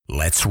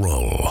Let's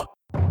roll.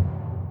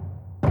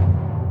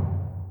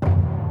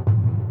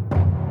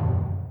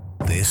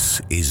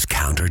 This is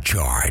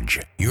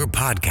Countercharge, your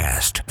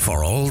podcast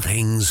for all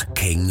things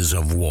Kings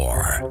of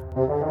War.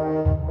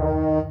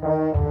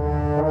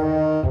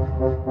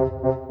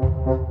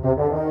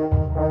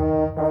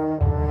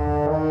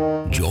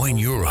 Join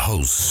your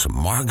hosts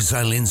Mark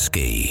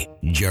Zielinski,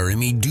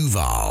 Jeremy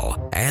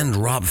Duval, and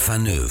Rob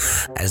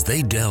Phaneuf as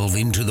they delve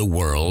into the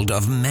world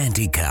of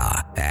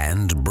Mantica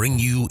and bring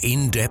you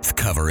in-depth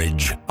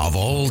coverage of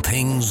all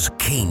things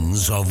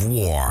Kings of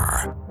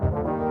War.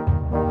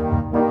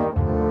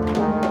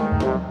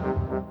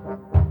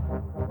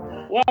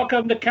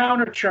 Welcome to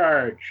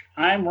Countercharge.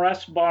 I'm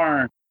Russ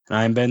Barnes.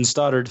 I'm Ben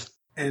Stoddard.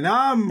 And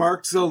I'm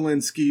Mark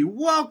Zielinski.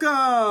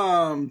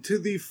 Welcome to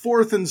the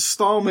fourth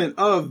installment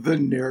of the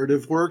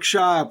Narrative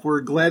Workshop. We're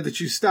glad that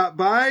you stopped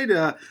by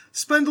to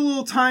spend a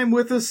little time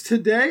with us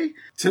today.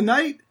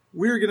 Tonight,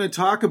 we're going to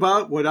talk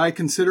about what I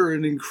consider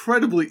an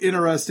incredibly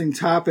interesting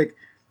topic,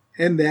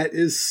 and that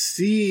is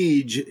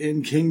siege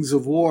in Kings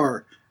of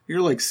War.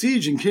 You're like,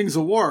 siege in Kings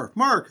of War?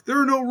 Mark, there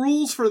are no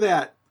rules for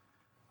that.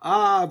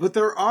 But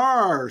there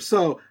are.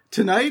 So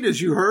tonight,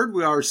 as you heard,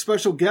 our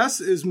special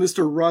guest is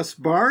Mr. Russ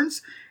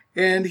Barnes.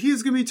 And he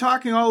is going to be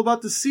talking all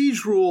about the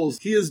siege rules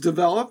he has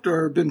developed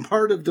or been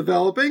part of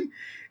developing.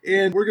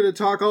 And we're going to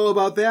talk all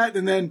about that.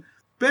 And then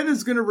Ben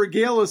is going to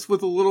regale us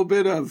with a little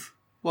bit of,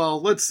 well,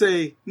 let's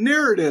say,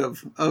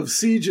 narrative of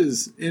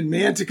sieges in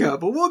Mantica.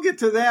 But we'll get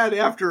to that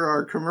after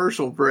our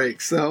commercial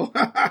break. So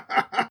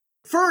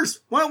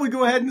first, why don't we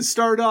go ahead and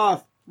start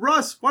off.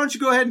 Russ, why don't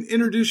you go ahead and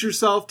introduce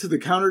yourself to the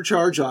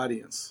Countercharge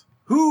audience?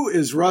 Who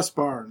is Russ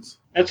Barnes?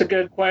 That's a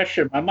good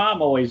question. My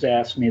mom always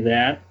asked me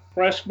that.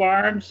 Russ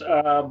Barnes,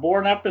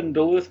 born up in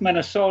Duluth,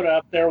 Minnesota,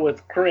 up there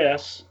with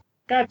Chris.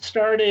 Got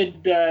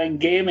started in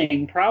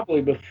gaming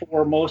probably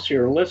before most of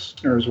your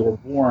listeners were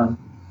born.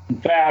 In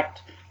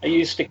fact, I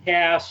used to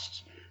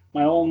cast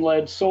my own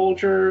lead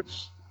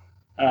soldiers.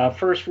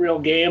 First real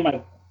game I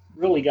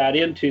really got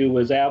into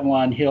was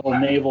Avalon Hill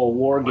Naval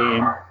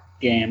War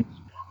games.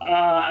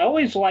 I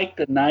always liked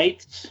the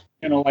knights,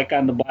 like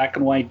on the black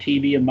and white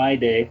TV in my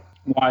day,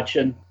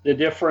 watching the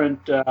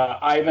different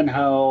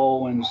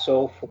Ivanhoe and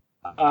so forth.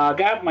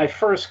 Got my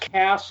first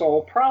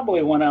castle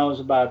probably when I was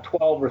about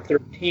 12 or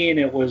 13.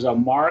 It was a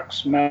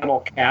Marks metal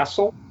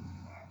castle.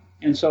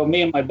 And so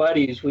me and my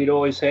buddies, we'd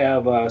always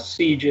have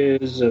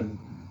sieges and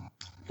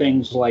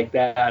things like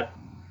that.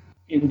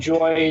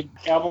 Enjoyed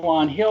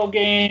Avalon Hill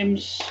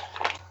games.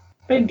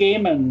 Been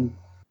gaming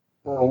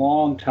for a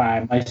long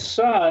time. My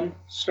son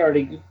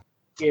started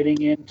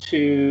getting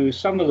into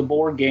some of the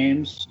board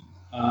games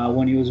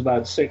when he was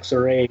about 6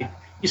 or 8.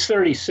 He's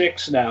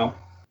 36 now,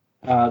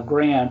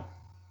 Grant.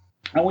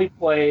 And we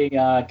play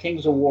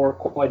Kings of War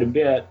quite a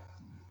bit.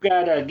 We've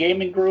got a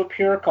gaming group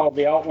here called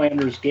the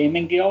Outlanders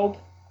Gaming Guild.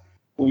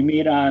 We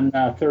meet on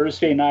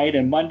Thursday night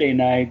and Monday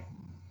night,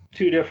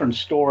 2 different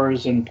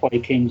stores, and play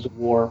Kings of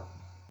War.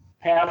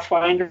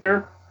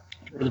 Pathfinder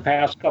for the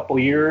past couple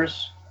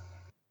years.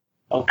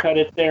 I'll cut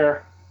it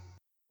there.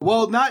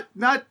 Well, not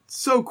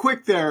so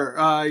quick there.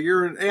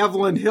 You're an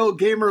Avalon Hill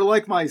gamer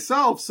like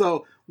myself,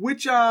 so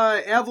which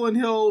Avalon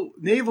Hill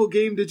naval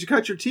game did you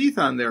cut your teeth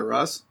on there,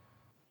 Russ?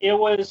 It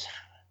was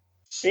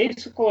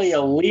basically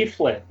a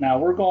leaflet. Now,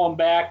 we're going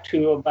back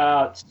to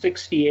about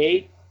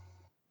 68,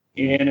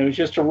 and it was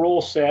just a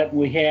rule set.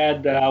 We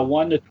had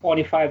 1 to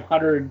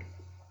 2,500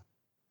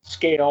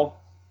 scale,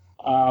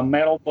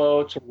 metal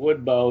boats or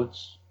wood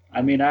boats.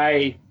 I mean,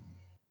 I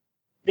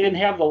didn't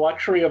have the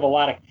luxury of a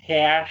lot of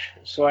cash,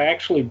 so I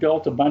actually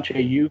built a bunch of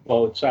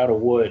U-boats out of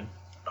wood,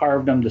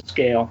 carved them to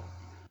scale.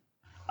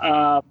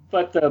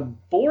 But the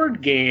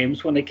board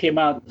games, when they came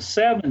out in the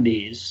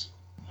 70s,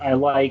 I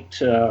liked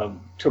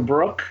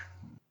Tobruk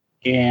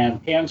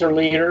and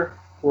Panzerleader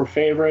were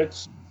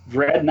favorites.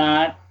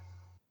 Dreadnought,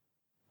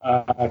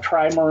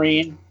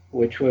 Trimarine,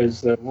 which was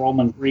the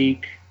Roman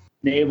Greek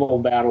naval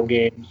battle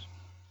games.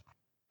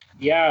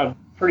 Yeah,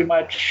 pretty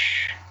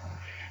much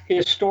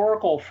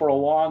historical for a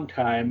long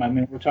time. I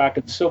mean, we're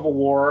talking Civil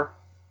War.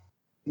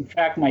 In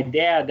fact, my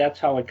dad, that's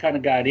how I kind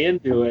of got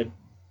into it.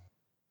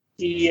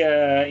 He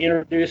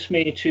introduced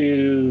me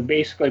to,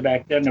 basically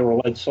back then there were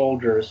lead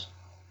soldiers.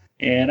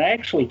 And I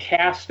actually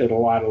casted a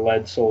lot of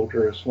lead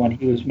soldiers when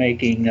he was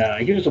making,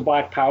 he was a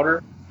black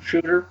powder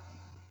shooter.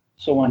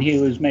 So when he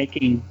was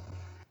making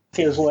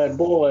his lead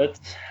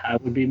bullets, I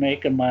would be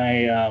making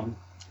my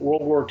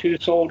World War II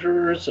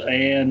soldiers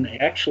and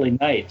actually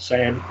knights. I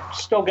had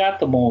still got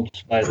the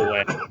molds, by the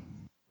way.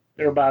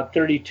 They're about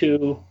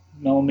 32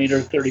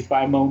 millimeter,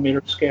 35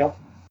 millimeter scale.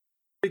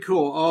 Pretty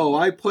cool. Oh,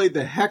 I played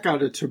the heck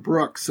out of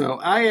Tobruk. So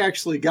I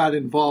actually got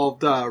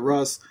involved,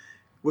 Russ,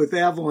 with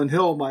Avalon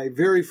Hill. My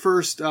very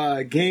first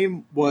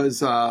game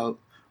was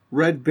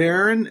Red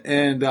Baron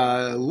and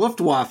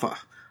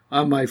Luftwaffe.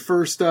 On my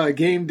first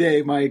game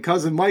day, my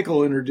cousin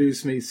Michael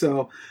introduced me.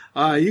 So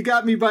you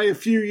got me by a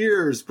few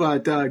years,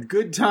 but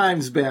good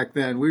times back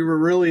then. We were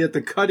really at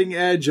the cutting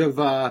edge of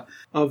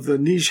the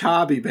niche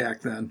hobby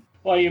back then.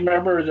 Well, you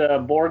remember the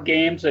board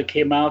games that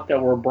came out that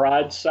were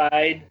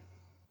broadside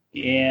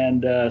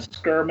and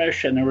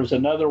Skirmish, and there was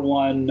another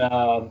one.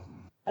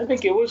 I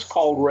think it was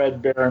called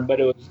Red Baron, but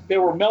they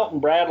were Milton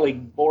Bradley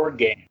board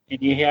games,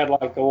 and you had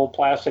like the old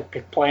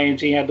plastic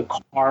planes. You had the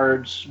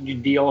cards. You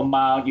deal them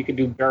out. You could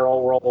do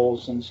barrel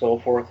rolls and so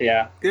forth.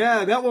 Yeah.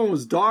 Yeah, that one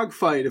was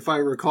Dogfight, if I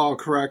recall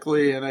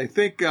correctly, and I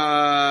think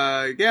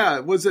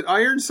was it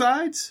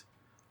Ironsides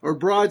or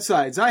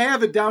Broadsides? I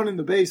have it down in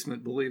the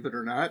basement, believe it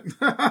or not.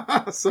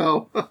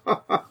 So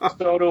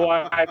do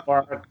I,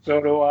 Mark.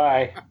 So do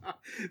I.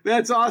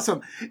 That's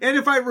awesome. And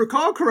if I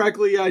recall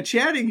correctly,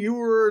 Channing, you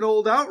were an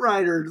old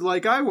Outrider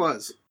like I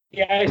was.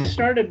 Yeah, I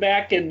started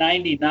back in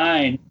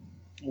 '99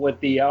 with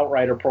the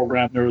Outrider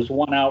program. There was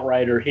one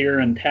Outrider here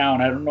in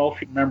town. I don't know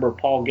if you remember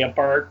Paul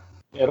Gephardt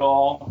at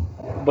all,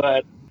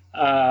 but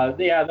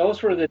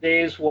those were the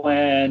days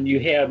when you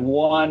had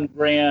one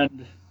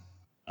grand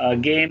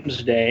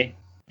games day,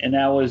 and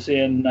that was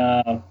in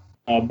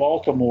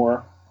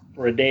Baltimore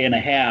for a day and a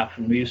half,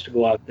 and we used to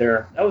go out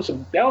there. That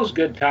was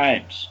good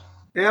times.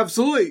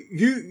 Absolutely.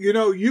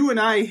 You and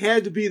I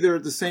had to be there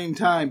at the same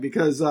time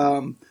because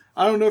I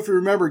don't know if you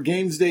remember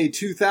Games Day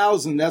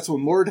 2000. That's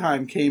when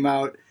Mordheim came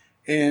out,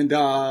 and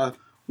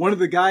one of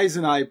the guys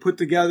and I put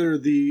together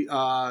the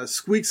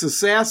Squeaks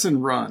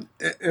Assassin run,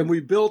 and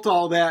we built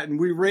all that, and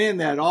we ran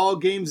that all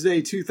Games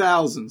Day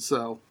 2000.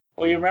 So.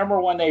 Well, you remember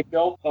when they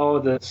built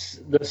the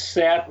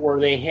set where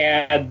they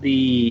had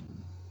the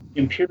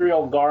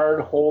Imperial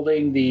Guard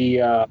holding the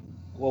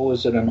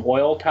an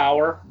oil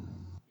tower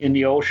in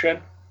the ocean,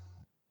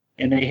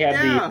 and they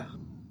had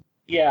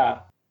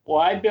Well,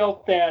 I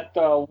built that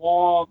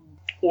long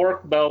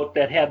orc boat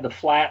that had the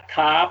flat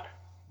top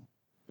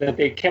that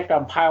they kept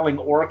on piling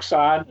orcs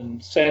on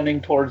and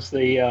sending towards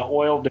the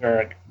oil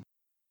derrick.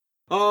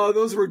 Oh,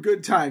 those were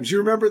good times. You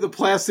remember the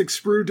plastic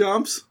sprue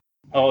dumps?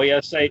 Oh,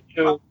 yes, I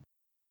do.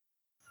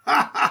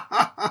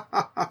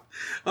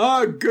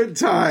 Oh, good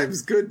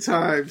times, good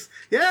times.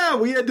 Yeah,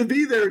 we had to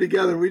be there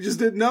together. We just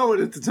didn't know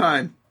it at the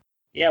time.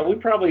 Yeah, we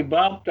probably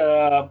bumped,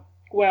 who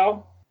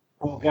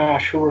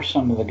were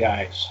some of the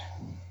guys?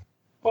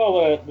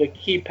 Well, the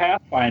key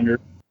Pathfinder.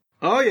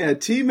 Oh, yeah,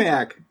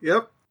 T-Mac.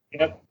 Yep.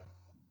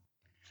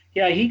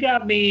 Yeah, he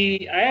got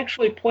me. I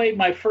actually played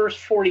my first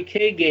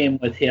 40K game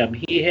with him.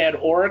 He had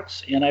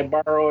orcs, and I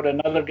borrowed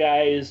another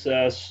guy's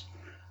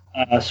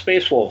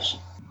Space Wolves.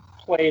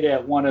 Played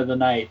at one of the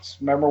nights.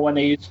 Remember when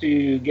they used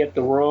to get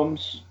the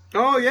rooms?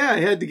 Oh, yeah, I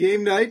had the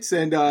game nights,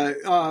 and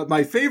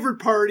my favorite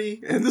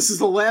party, and this is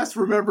the last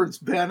remembrance,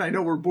 Ben. I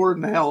know we're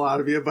boring the hell out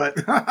of you, but...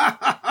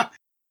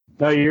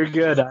 No, you're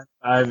good.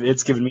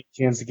 It's given me a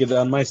chance to get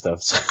on my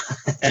stuff.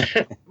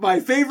 My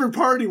favorite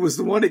party was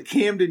the one at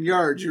Camden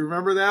Yards. You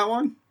remember that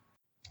one?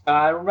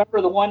 I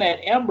remember the one at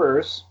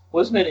Embers.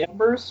 Wasn't it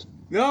Embers?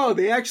 No,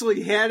 they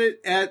actually had it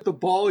at the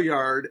Ball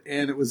Yard,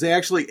 and it was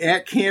actually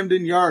at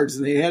Camden Yards,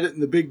 and they had it in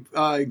the big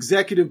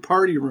executive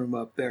party room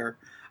up there.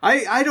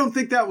 I don't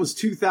think that was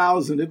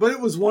 2000, but it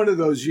was one of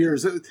those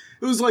years. It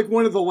was like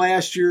one of the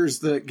last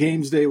years that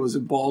Games Day was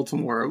in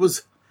Baltimore. It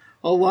was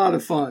a lot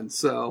of fun,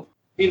 so...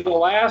 The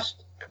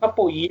last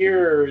couple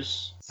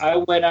years, I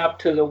went up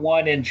to the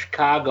one in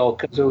Chicago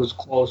because it was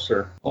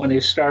closer. When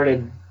they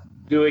started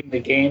doing the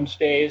games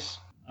days,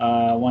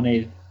 when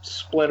they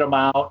split them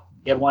out,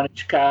 you had one in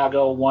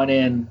Chicago,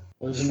 wasn't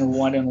there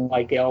one in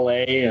like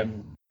L.A.?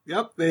 And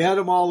Yep, they had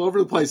them all over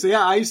the place.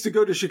 Yeah, I used to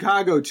go to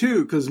Chicago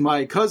too because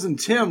my cousin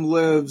Tim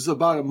lives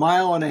about a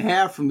mile and a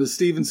half from the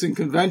Stevenson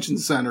Convention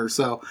Center.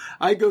 So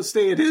I'd go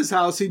stay at his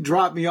house. He'd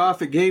drop me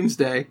off at Games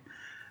Day.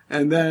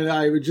 And then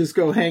I would just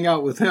go hang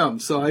out with him.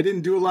 So I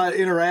didn't do a lot of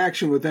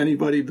interaction with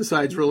anybody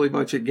besides really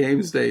much at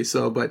Games Day.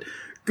 So, but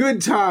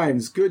good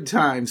times, good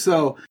times.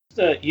 So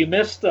you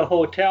missed the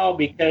hotel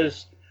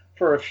because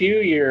for a few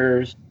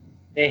years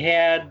they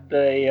had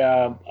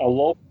the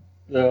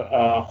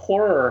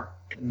horror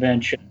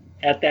convention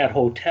at that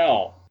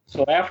hotel.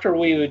 So after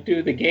we would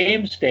do the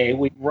Games Day,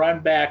 we'd run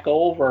back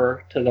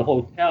over to the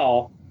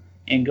hotel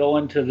and go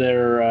into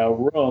their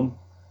room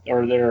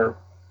or their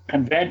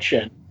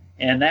convention.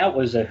 And that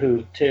was a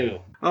hoot, too.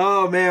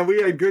 Oh, man,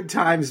 we had good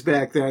times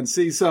back then.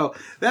 See, so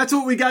that's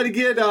what we got to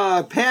get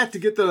Pat to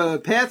get the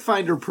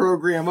Pathfinder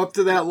program up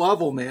to that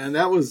level, man.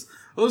 Those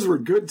were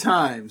good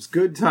times,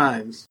 good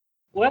times.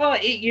 Well,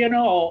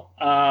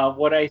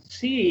 what I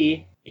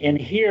see and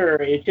hear,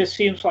 it just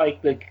seems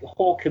like the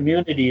whole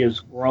community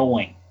is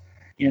growing.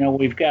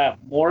 We've got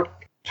more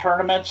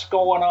tournaments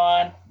going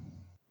on.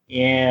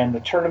 And the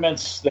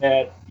tournaments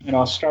that,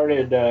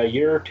 started a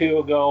year or two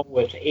ago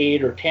with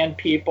 8 or 10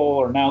 people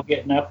are now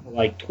getting up to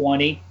like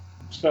 20.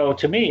 So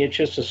to me, it's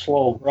just a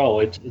slow grow.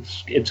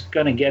 It's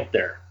going to get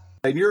there.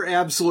 And you're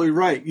absolutely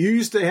right. You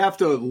used to have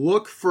to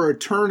look for a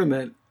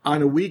tournament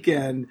on a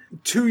weekend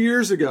 2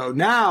 years ago.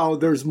 Now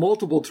there's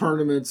multiple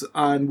tournaments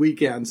on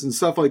weekends and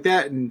stuff like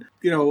that. And,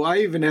 I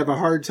even have a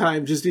hard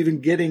time just even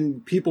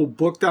getting people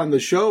booked on the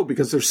show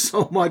because there's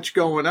so much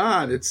going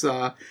on. It's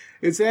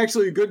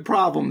actually a good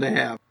problem to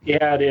have.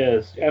 Yeah, it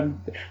is.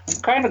 I'm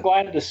kind of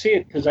glad to see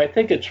it because I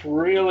think it's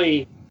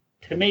really,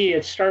 to me,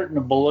 it's starting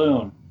to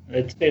balloon.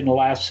 It's been the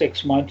last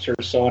 6 months or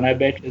so, and I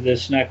bet you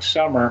this next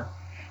summer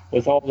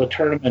with all the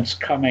tournaments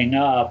coming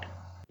up,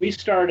 we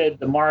started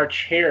the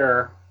March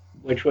Hare,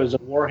 which was a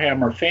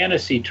Warhammer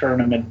Fantasy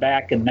tournament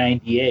back in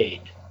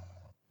 '98.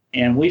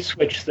 And we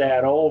switched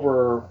that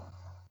over.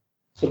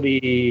 This will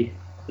be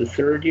the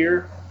third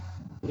year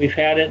we've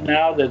had it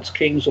now. That's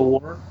Kings of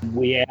War.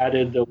 We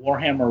added the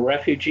Warhammer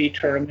Refugee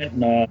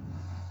tournament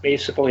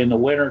basically in the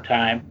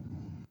wintertime.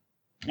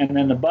 And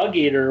then the Bug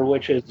Eater,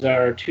 which is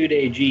our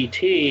 2-day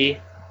GT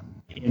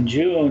in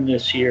June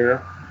this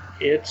year,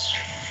 it's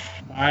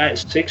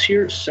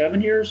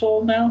 7 years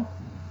old now.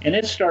 And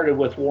it started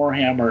with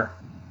Warhammer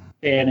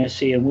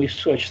Fantasy, and we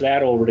switched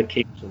that over to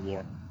Kings of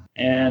War.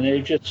 And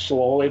they've just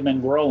slowly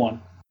been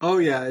growing. Oh,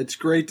 yeah, it's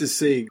great to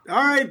see.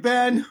 All right,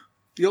 Ben,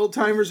 the old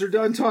timers are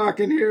done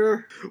talking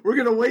here. We're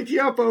going to wake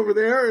you up over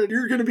there, and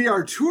you're going to be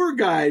our tour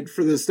guide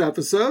for this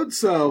episode.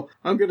 So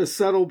I'm going to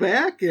settle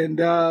back, and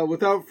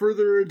without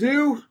further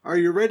ado, are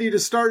you ready to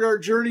start our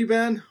journey,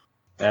 Ben?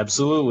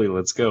 Absolutely.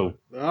 Let's go.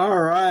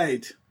 All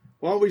right.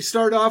 Well, we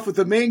start off with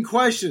the main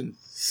question.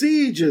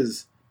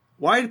 Sieges.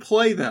 Why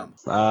play them?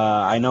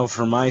 I know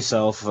for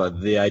myself,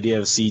 the idea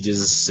of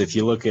sieges, if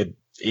you look at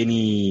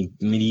any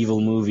medieval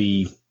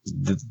movie,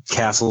 the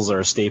castles are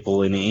a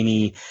staple in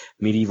any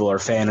medieval or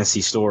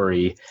fantasy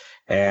story.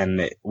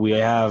 And we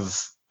have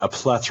a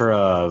plethora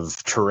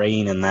of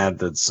terrain in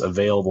that's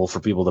available for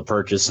people to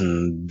purchase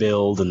and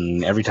build.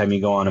 And every time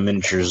you go on a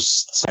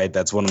miniatures site,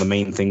 that's one of the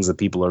main things that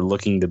people are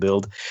looking to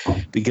build,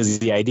 because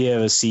the idea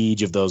of a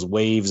siege, of those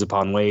waves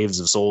upon waves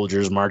of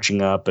soldiers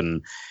marching up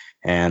and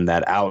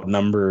that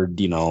outnumbered,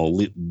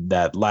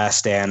 that last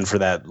stand for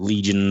that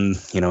legion,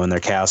 in their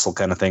castle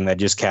kind of thing, that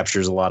just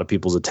captures a lot of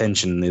people's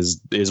attention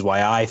is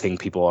why I think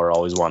people are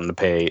always wanting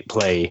to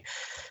play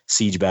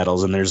siege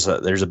battles. And there's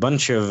a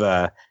bunch of,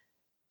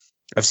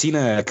 I've seen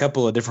a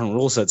couple of different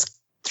rule sets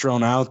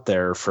thrown out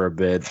there for a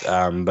bit,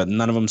 but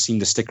none of them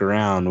seem to stick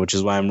around, which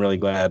is why I'm really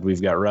glad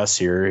we've got Russ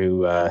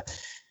here,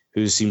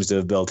 who seems to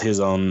have built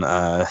his own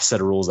set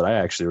of rules that I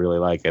actually really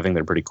like. I think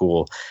they're pretty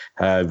cool.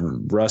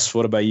 Russ,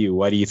 what about you?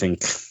 Why do you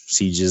think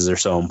sieges are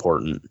so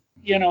important?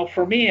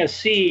 For me, a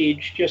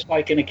siege, just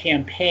like in a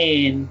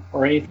campaign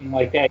or anything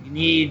like that, you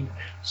need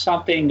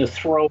something to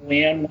throw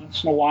in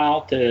once in a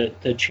while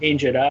to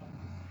change it up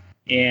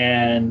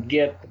and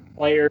get the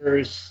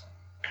players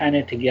kind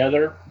of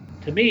together.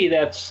 To me,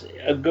 that's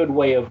a good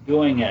way of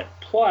doing it.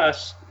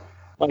 Plus,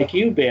 like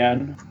you,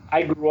 Ben,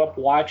 I grew up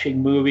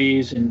watching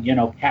movies, and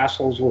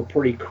castles were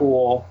pretty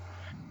cool.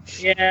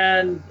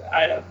 And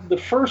the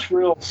first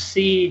real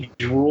siege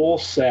rule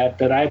set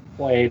that I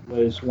played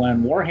was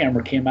when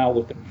Warhammer came out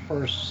with their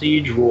first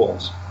siege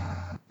rules,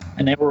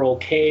 and they were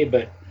okay,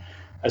 but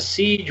a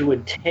siege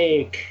would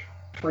take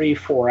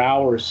 3-4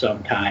 hours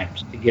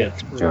sometimes to get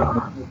through.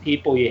 The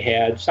people you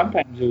had,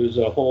 sometimes it was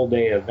a whole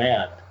day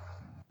event.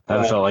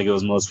 I felt like it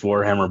was most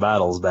Warhammer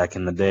battles back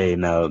in the day.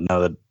 Now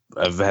that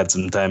I've had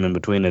some time in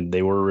between it,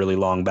 they were really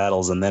long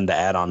battles, and then to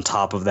add on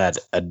top of that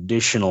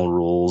additional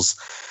rules,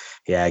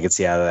 yeah, I could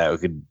see how that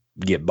could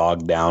get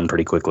bogged down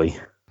pretty quickly.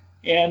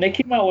 And they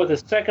came out with a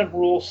second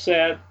rule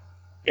set,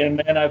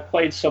 and then I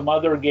played some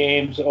other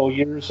games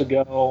years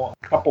ago,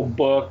 a couple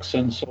books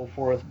and so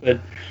forth.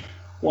 But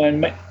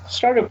when I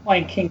started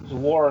playing Kings of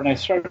War and I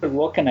started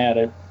looking at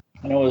it,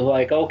 and it was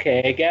like,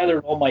 okay, I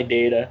gathered all my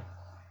data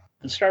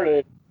and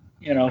started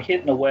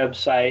hitting the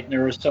website, and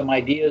there were some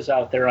ideas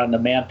out there on the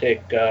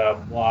Mantic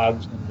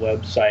blogs and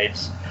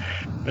websites,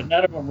 but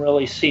none of them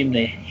really seemed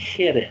to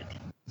hit it.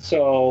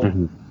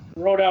 So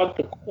wrote out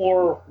the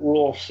core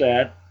rule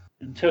set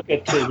and took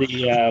it to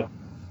the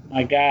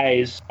my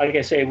guys. Like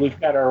I say, we've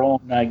got our own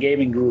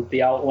gaming group,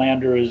 the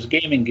Outlanders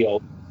Gaming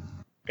Guild.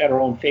 We've got our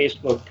own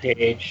Facebook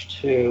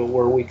page too,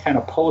 where we kind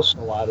of post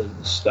a lot of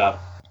this stuff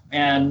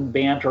and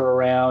banter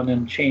around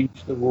and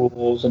change the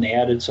rules and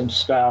added some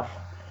stuff.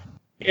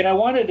 And I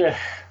wanted to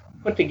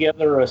put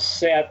together a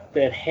set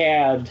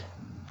that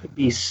could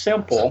be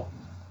simple.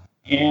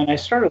 And I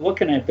started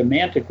looking at the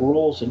Mantic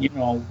rules, and,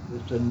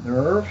 with the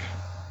nerve,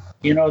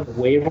 the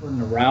waver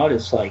and the route,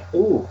 it's like,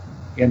 ooh,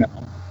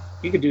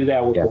 you could do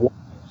that with the walls.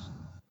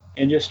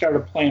 And just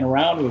started playing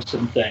around with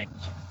some things.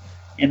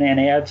 And then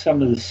add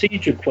some of the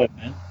siege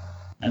equipment.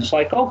 And it's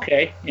like,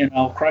 okay,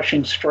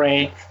 crushing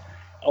strength,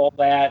 all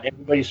that.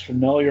 Everybody's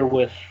familiar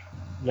with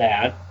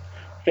that.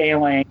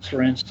 Phalanx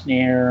or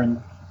ensnare,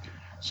 and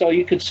so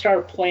you could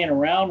start playing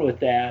around with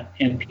that,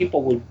 and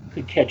people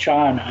could catch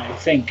on, I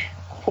think,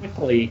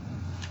 quickly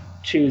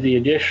to the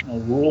additional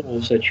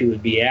rules that you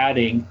would be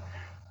adding.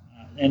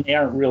 And they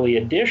aren't really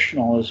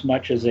additional as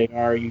much as they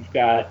are. You've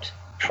got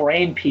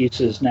terrain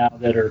pieces now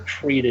that are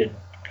treated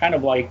kind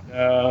of like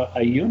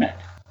a unit.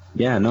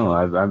 Yeah, no,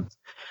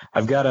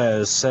 I've got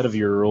a set of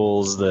your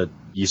rules that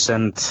you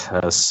sent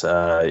us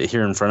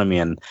here in front of me,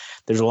 and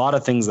there's a lot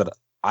of things that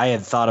I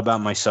had thought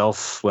about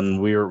myself when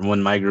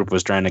my group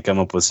was trying to come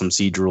up with some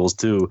siege rules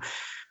too.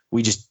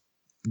 We just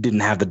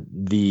didn't have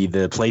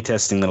the play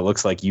testing that it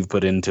looks like you've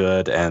put into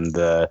it, and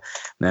the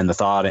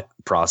thought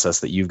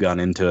process that you've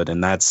gone into it,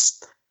 and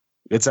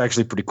it's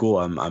actually pretty cool.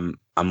 I'm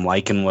I'm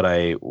liking what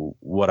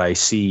I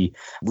see.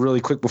 Really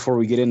quick before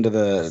we get into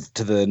the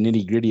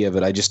nitty gritty of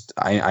it,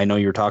 I know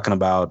you're talking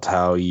about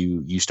how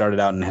you started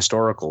out in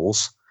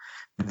historicals.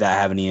 Did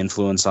that have any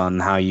influence on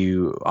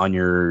on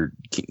your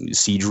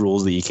siege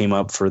rules that you came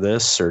up for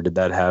this, or did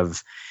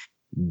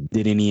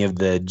any of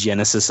the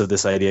genesis of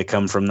this idea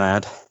come from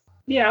that?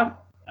 Yeah,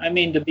 I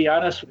mean, to be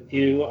honest with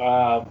you,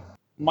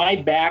 my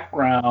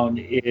background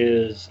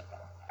is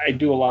I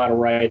do a lot of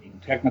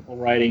writing, technical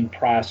writing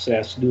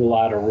process, do a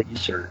lot of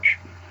research.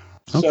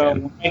 Okay. So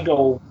when I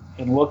go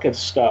and look at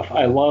stuff,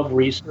 I love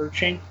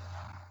researching.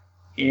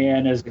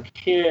 And as a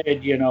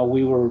kid,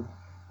 we were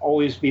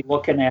always be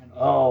looking at,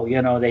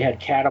 they had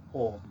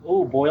catapult,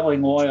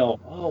 boiling oil,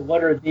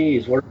 what are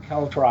these? What are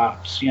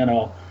caltrops?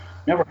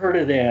 Never heard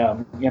of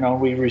them.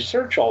 We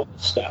research all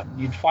this stuff.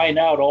 You'd find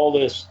out all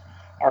this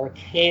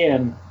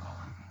arcane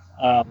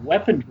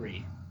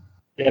weaponry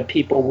that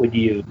people would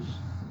use.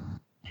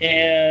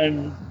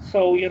 And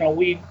so,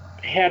 we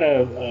had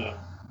a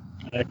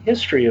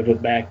history of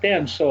it back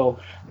then. So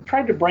I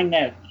tried to bring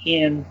that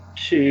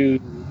into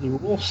the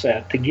rule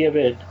set to give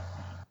it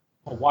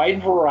a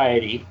wide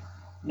variety.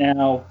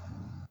 Now,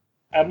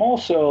 I'm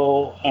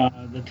also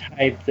the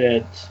type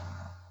that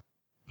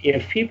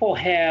if people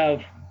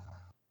have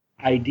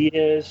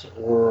ideas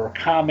or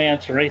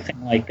comments or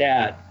anything like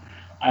that,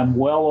 I'm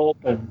well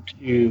open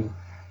to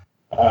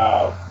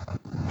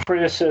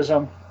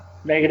criticism,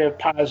 negative,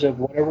 positive,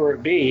 whatever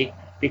it be,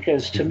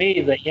 because to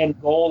me, the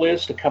end goal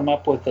is to come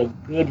up with a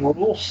good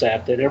rule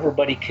set that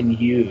everybody can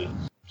use.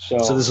 So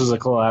this was a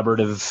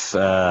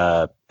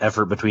collaborative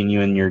effort between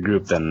you and your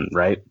group then,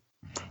 right?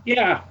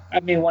 Yeah. I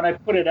mean, when I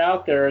put it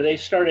out there, they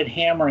started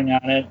hammering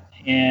on it,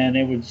 and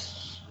it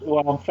was,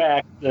 in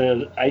fact,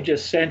 I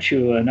just sent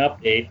you an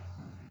update.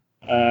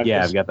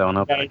 Yeah, I've got that one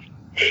up.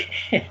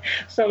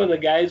 Some of the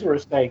guys were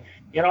saying,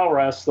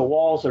 Russ, the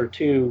walls are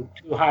too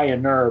high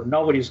in nerve.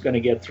 Nobody's going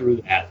to get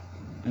through that.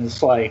 And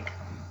it's like,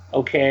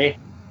 okay.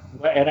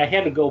 And I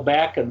had to go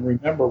back and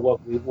remember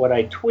what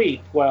I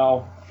tweaked.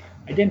 Well,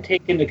 I didn't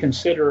take into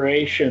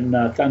consideration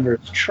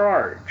Thunderous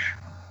Charge.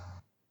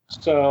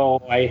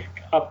 So I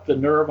upped the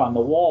nerve on the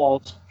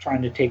walls,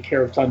 trying to take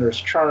care of Thunderous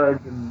Charge.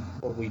 And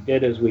what we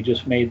did is we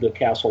just made the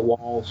castle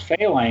walls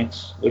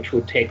phalanx, which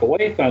would take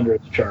away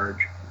Thunderous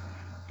Charge.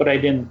 But I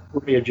didn't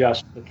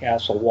readjust the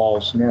castle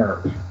walls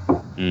nerve.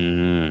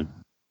 Mm-hmm.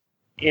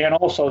 And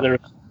also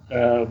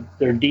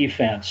their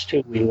defense,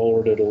 too. We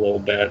lowered it a little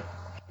bit.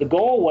 The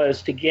goal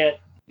was to get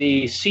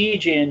the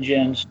siege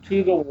engines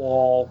to the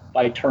wall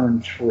by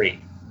turn 3.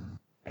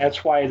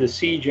 That's why the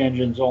siege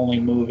engines only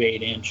move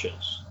 8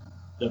 inches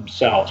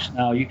themselves.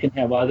 Now, you can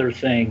have other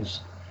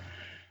things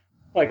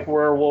like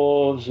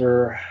werewolves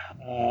or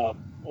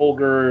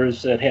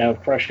ogres that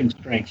have crushing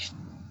strength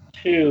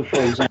 2,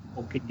 for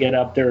example, could get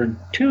up there in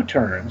 2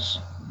 turns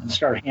and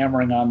start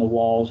hammering on the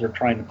walls or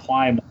trying to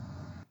climb them.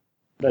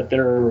 But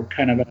they're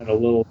kind of at a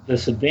little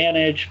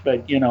disadvantage,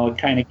 but, it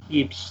kind of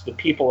keeps the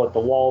people at the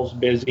walls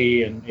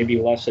busy and maybe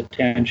less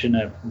attention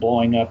at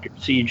blowing up your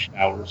siege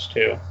towers,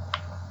 too.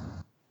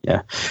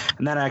 Yeah,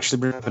 and that actually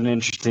brings up an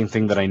interesting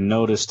thing that I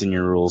noticed in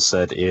your rule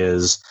set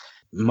is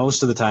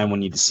most of the time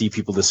when you see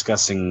people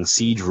discussing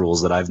siege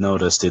rules that I've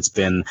noticed, it's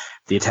been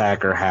the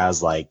attacker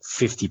has like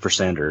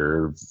 50%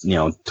 or,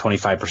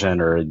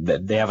 25%, or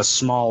they have a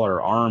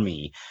smaller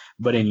army.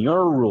 But in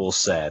your rule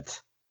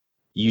set,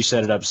 you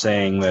set it up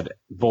saying that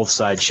both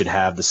sides should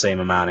have the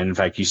same amount. And in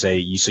fact, you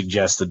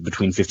suggest that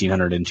between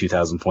 1,500 and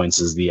 2,000 points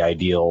is the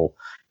ideal,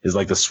 is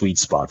like the sweet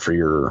spot for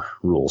your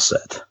rule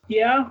set.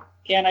 Yeah,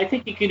 and I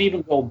think you could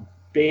even go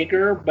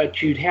bigger,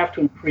 but you'd have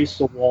to increase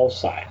the wall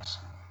size.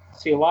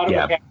 See, a lot of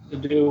it has to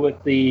do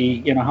with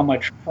the, how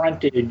much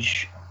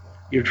frontage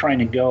you're trying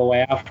to go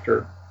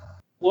after.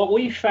 What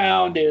we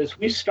found is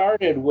we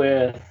started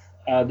with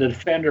the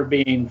defender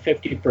being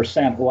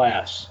 50%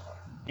 less.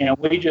 And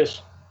we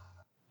just,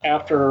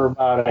 after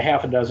about a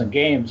half a dozen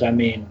games, I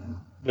mean,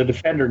 the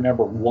defender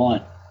never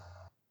won.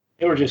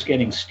 They were just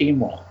getting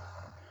steamrolled.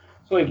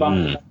 So we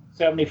bumped it up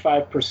to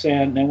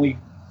 75%, and then we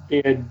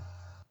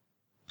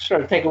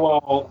started thinking,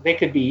 well, they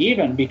could be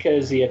even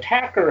because the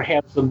attacker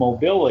has the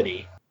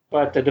mobility,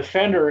 but the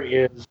defender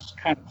is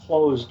kind of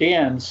closed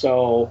in,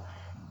 so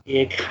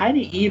it kind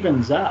of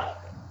evens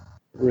up,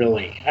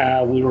 really.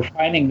 We were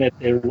finding that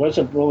there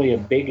wasn't really a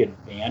big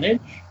advantage.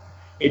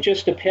 It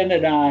just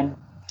depended on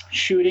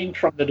shooting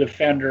from the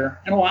defender,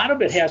 and a lot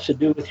of it has to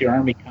do with your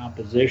army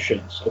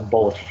compositions of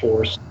both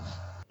forces.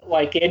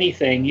 Like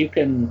anything, you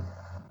can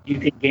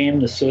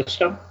game the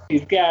system.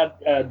 You've got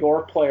a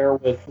door player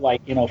with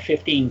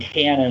 15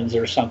 cannons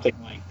or something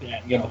like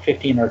that,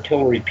 15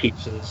 artillery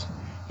pieces.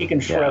 He can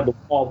shred the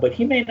wall, but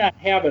he may not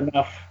have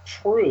enough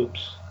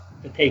troops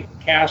to take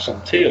the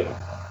castle too.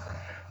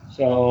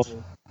 So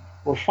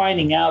we're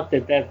finding out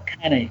that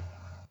kind of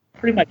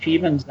pretty much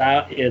evens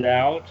it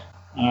out.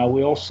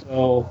 We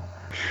also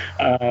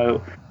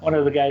one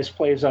of the guys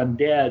plays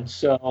undead,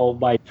 so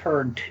by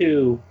turn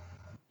 2,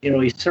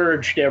 he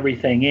surged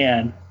everything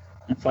in.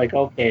 It's like,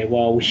 okay,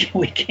 well,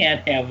 we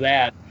can't have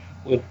that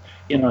with,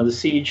 the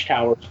siege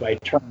towers by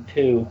turn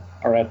 2.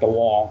 are at the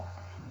wall.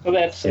 So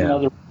that's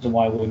another reason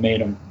why we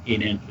made them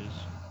 8 inches.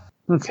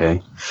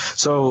 Okay.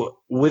 So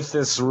with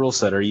this rule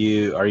set, are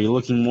you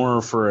looking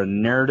more for a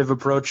narrative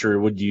approach, or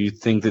would you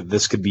think that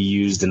this could be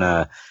used in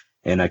a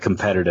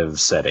competitive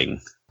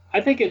setting?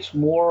 I think it's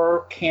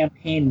more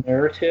campaign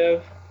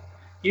narrative.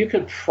 You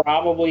could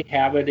probably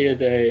have it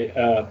at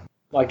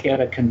at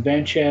a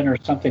convention or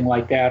something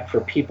like that for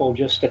people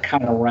just to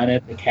kind of run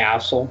at the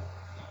castle.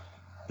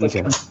 But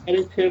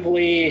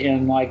competitively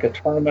in like a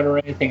tournament or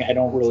anything, I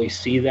don't really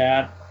see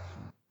that.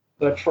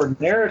 But for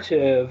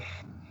narrative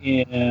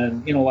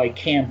in, like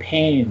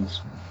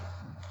campaigns,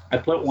 I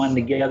put one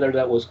together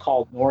that was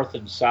called North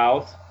and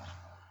South.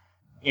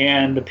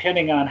 And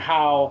depending on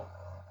how,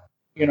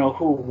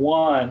 who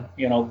won,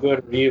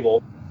 good or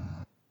evil,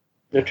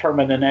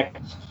 determine the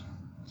next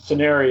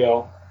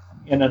scenario.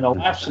 And then the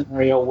last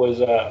scenario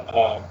was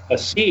a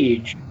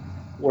siege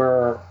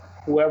where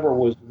whoever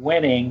was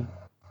winning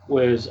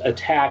was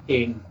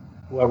attacking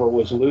whoever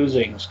was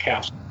losing's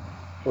castle,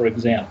 for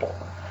example.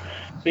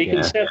 So you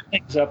can set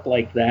things up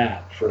like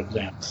that, for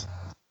example.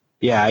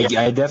 Yeah,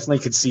 I definitely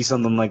could see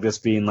something like this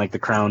being like the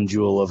crown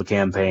jewel of a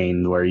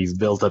campaign where you've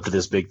built up to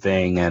this big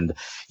thing, and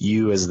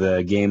you as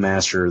the game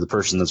master, the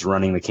person that's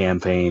running the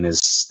campaign,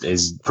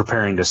 is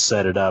preparing to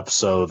set it up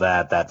so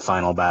that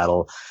final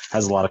battle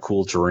has a lot of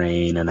cool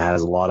terrain and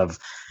has a lot of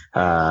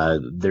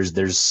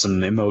there's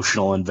some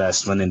emotional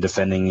investment in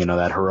defending,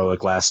 that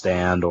heroic last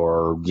stand,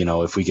 or,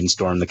 if we can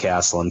storm the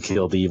castle and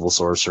kill the evil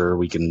sorcerer,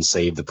 we can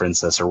save the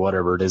princess, or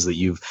whatever it is that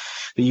you've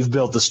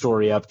built the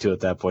story up to at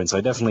that point. So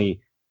I definitely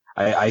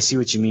I see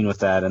what you mean with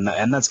that, and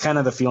that's kind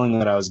of the feeling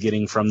that I was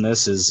getting from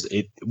this. Is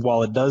it,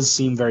 while it does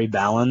seem very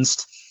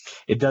balanced,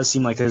 it does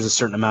seem like there's a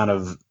certain amount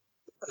of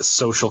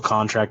social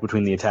contract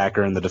between the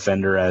attacker and the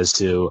defender as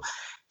to,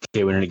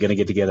 okay, we're going to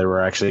get together.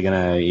 We're actually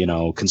going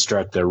to,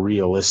 construct a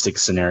realistic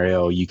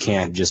scenario. You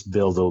can't just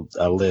build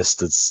a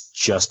list that's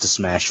just a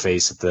smash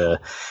face at the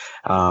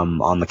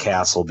on the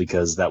castle,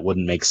 because that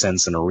wouldn't make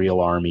sense in a real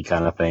army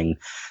kind of thing.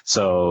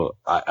 So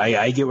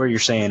I get what you're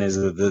saying, is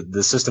that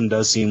the system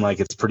does seem like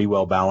it's pretty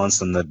well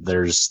balanced, and that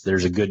there's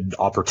a good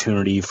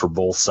opportunity for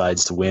both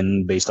sides to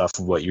win based off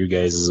of what you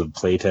guys have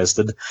play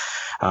tested.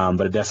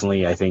 But it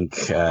definitely, I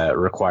think,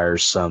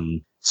 requires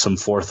some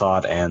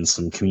forethought and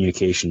some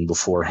communication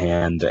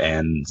beforehand,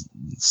 and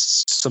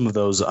some of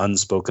those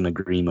unspoken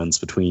agreements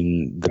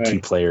between the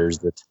two players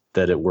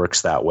that it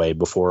works that way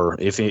before,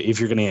 if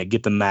you're going to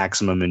get the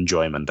maximum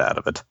enjoyment out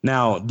of it.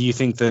 Now, do you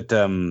think that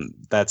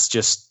that's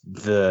just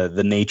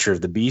the nature of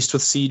the beast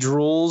with siege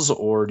rules,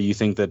 or do you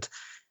think that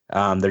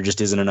there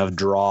just isn't enough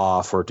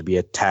draw for it to be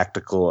a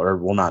tactical, or,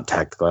 well, not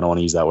tactical, I don't want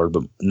to use that word,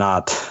 but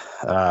not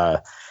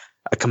a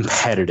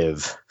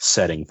competitive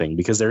setting thing?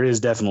 Because there is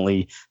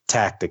definitely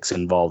tactics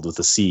involved with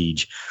the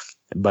siege,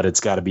 but it's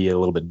got to be a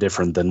little bit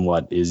different than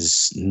what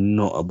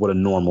a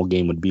normal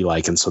game would be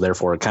like. And so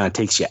therefore it kind of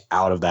takes you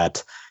out of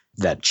that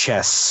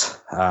chess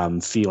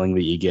feeling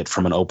that you get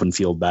from an open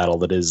field battle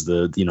that is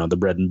the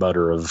bread and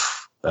butter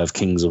of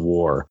Kings of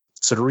War.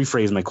 So to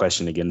rephrase my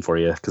question again for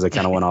you, because I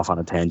kind of went off on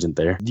a tangent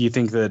there. Do you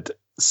think that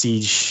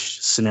siege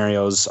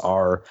scenarios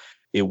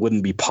it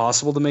wouldn't be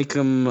possible to make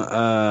them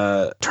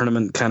a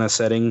tournament kind of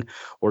setting,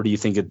 or do you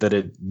think that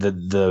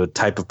the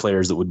type of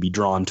players that would be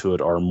drawn to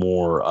it are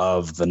more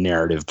of the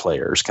narrative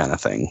players kind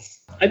of thing?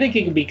 I think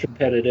it can be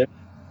competitive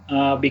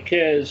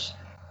because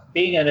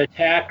being an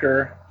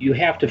attacker, you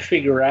have to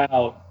figure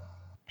out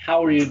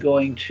how are you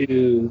going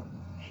to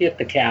hit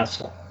the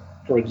castle,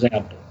 for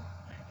example.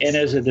 And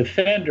as a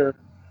defender,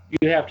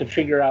 you have to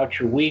figure out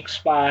your weak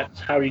spots,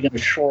 how are you going to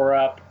shore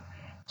up,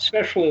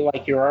 especially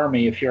like your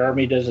army. If your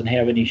army doesn't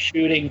have any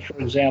shooting, for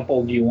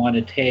example, do you want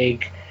to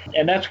take?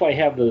 And that's why I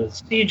have the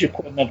siege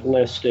equipment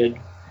listed,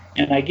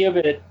 and I give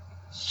it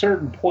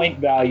certain point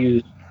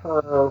values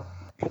per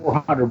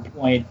 400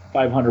 point,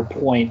 500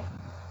 point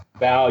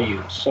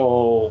value.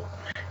 So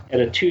at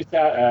a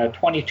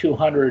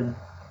 2,200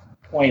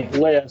 point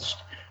list,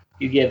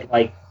 you get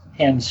like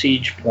 10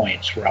 siege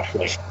points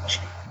roughly.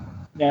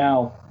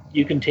 Now,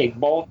 you can take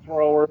bolt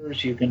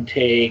throwers, you can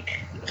take,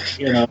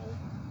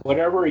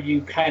 whatever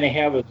you kind of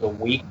have as a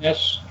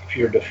weakness if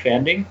you're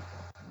defending,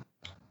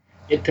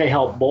 it to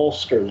help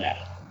bolster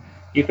that.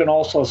 You can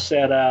also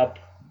set up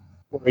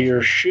where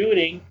you're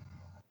shooting,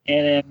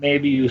 and then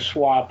maybe you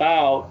swap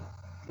out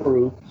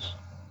troops.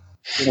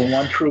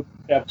 One troop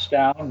steps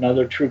down,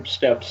 another troop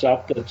steps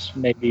up, that's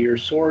maybe your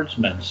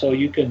swordsman. So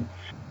you can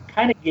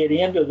kind of get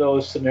into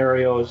those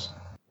scenarios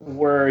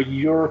where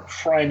you're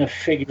trying to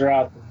figure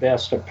out the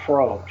best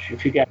approach.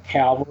 If you got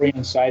cavalry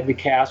inside the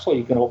castle,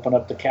 you can open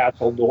up the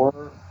castle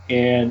door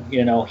and,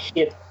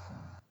 hit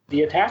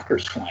the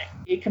attacker's flank.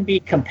 It can be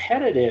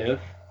competitive.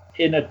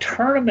 In a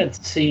tournament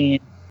scene,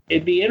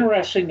 it'd be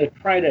interesting to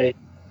try to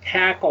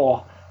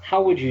tackle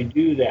how would you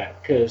do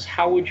that, because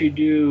how would you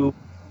do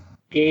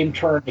game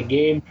turn to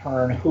game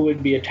turn, who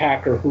would be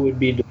attacker, who would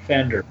be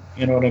defender,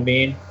 you know what I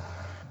mean?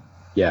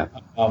 Yeah.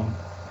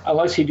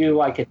 Unless you do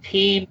like a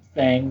team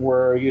thing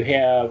where you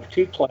have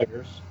two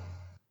players,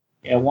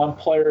 and one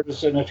player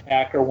is an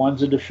attacker,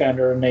 one's a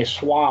defender, and they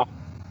swap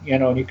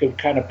and you could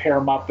kind of pair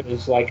them up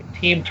as like a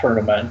team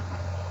tournament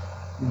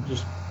and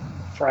just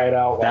try it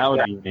out. That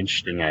would be an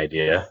interesting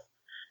idea.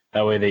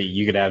 That way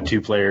you could have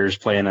two players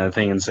playing a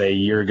thing and say,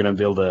 you're going to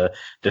build a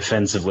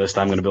defensive list,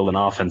 I'm going to build an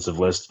offensive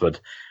list,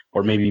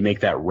 or maybe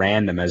make that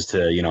random as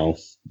to,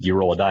 you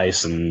roll a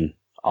dice and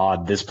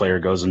odd this player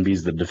goes and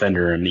be's the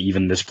defender and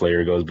even this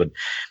player goes, but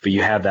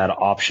you have that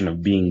option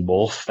of being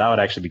both. That would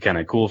actually be kind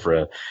of cool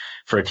for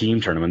a team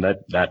tournament.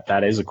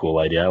 That is a cool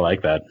idea. I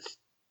like that.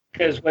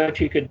 Because what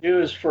you could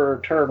do is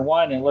for turn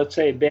one, and let's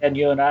say, Ben,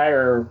 you and I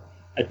are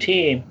a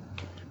team.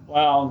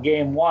 Well, in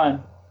game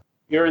one,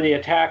 you're the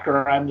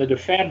attacker, I'm the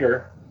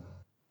defender.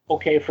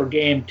 Okay, for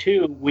game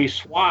two, we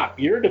swap.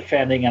 You're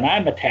defending and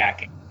I'm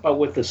attacking, but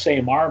with the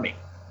same army.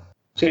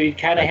 So you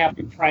kind of have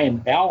to try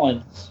and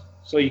balance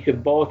so you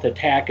could both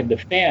attack and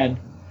defend,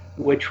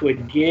 which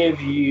would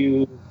give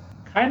you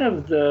kind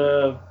of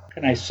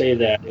can I say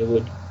that? It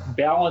would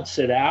balance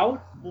it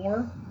out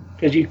more,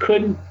 because you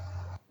couldn't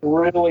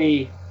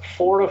really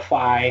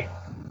fortify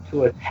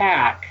to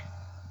attack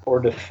or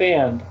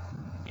defend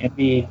and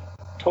be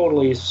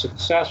totally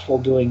successful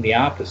doing the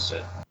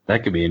opposite.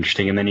 That could be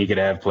interesting. And then you could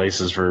have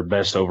places for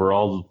best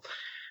overall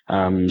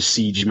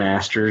siege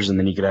masters, and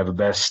then you could have a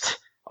best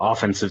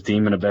offensive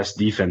team and a best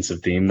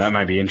defensive team. That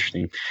might be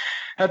interesting.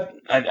 I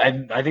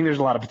think there's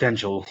a lot of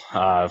potential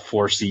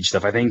for siege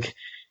stuff. I think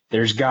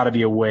there's got to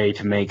be a way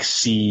to make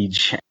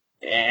siege.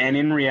 And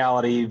in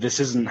reality, this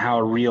isn't how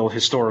a real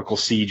historical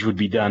siege would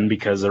be done,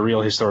 because a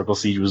real historical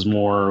siege was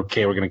more,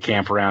 okay, we're going to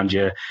camp around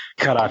you,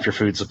 cut off your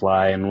food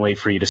supply, and wait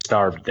for you to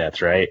starve to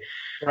death, right?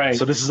 Right.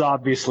 So this is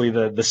obviously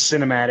the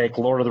cinematic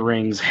Lord of the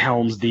Rings,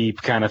 Helm's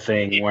Deep kind of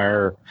thing,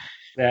 where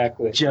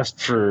exactly just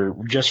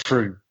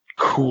for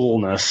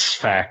coolness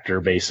factor,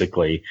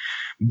 basically.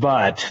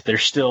 But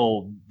there's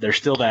still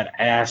that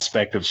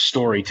aspect of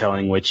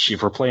storytelling, which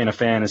if we're playing a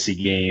fantasy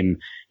game,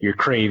 you're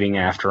craving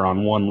after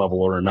on one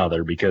level or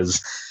another,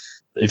 because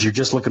if you're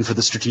just looking for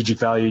the strategic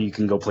value, you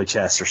can go play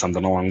chess or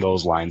something along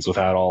those lines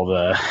without all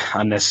the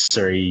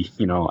unnecessary,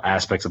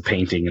 aspects of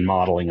painting and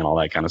modeling and all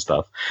that kind of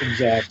stuff.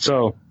 Exactly.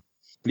 So,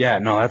 yeah,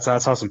 no, that's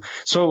awesome.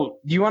 So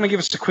do you want to give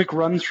us a quick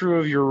run through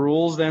of your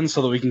rules then,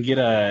 so that we can get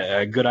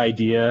a good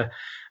idea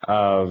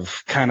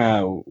of kind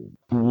of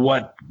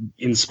what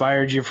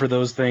inspired you for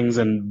those things,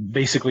 and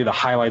basically the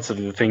highlights of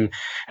the thing,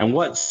 and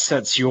what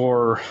sets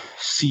your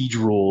siege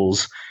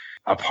rules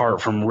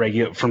apart from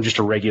just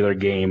a regular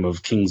game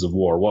of Kings of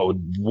War?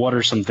 What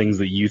are some things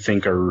that you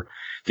think that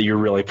you're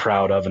really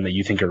proud of, and that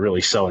you think are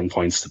really selling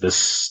points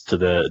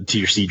to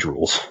your siege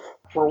rules?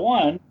 For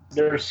one,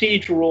 there are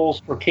siege rules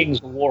for Kings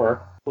of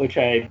War, which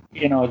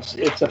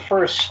it's a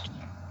first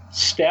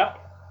step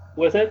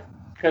with it,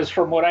 because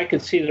from what I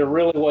could see, there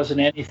really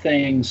wasn't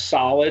anything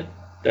solid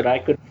that I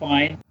could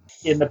find.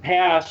 In the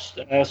past,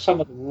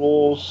 some of the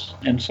rules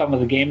and some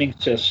of the gaming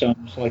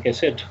systems, like I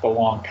said, took a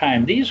long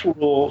time. These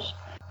rules,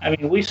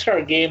 we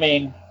start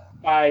gaming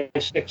by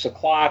 6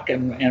 o'clock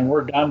and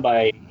we're done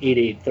by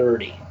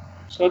 8:30.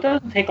 So it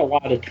doesn't take a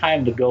lot of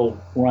time to go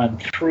run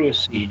through a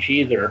siege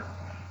either.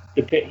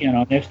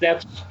 If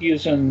that's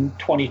using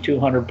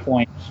 2,200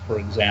 points, for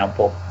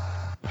example.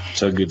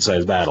 So a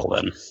good-sized battle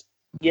then.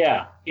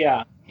 Yeah.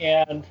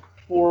 And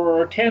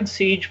for 10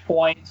 siege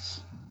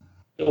points,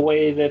 the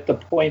way that the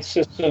point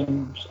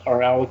systems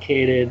are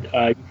allocated,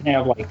 you can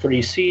have like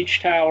 3 siege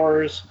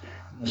towers,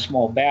 a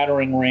small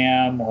battering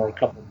ram, or a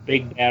couple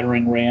big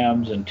battering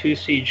rams, and 2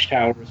 siege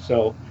towers.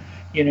 So,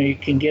 you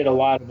can get a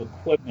lot of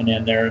equipment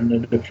in there, and the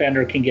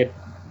defender can get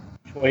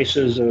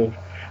choices of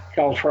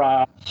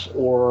caltrops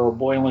or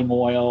boiling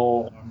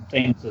oil, and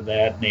things of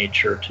that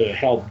nature to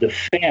help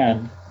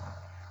defend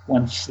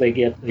once they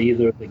get to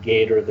either the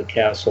gate or the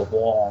castle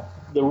wall.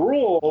 The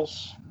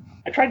rules,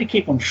 I tried to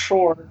keep them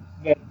short,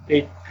 but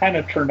they kind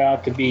of turned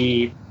out to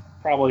be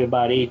probably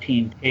about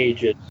 18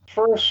 pages.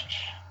 First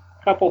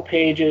couple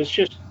pages,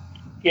 just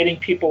getting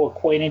people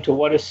acquainted to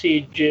what a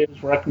siege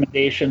is,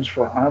 recommendations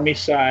for army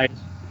size.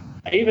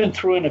 I even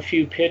threw in a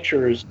few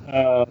pictures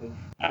of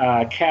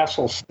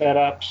castle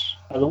setups.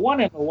 The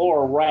one in the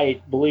lower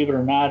right, believe it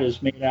or not,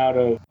 is made out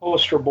of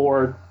poster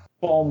board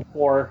foam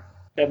core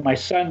that my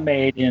son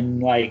made in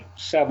like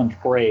 7th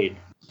grade.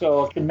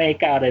 So it can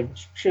make out of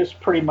just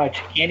pretty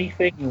much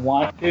anything you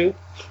want to.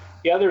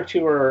 The other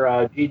 2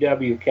 are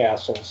GW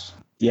castles.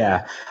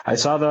 Yeah, I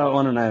saw that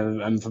one, and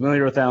I'm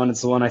familiar with that one.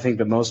 It's the one I think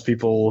that most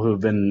people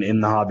who've been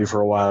in the hobby for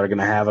a while are going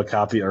to have a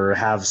copy or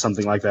have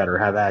something like that or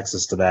have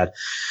access to that.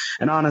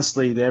 And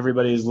honestly, to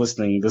everybody who's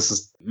listening,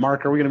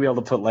 Mark, are we going to be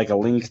able to put like a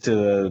link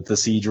to the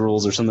siege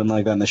rules or something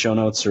like that in the show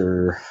notes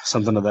or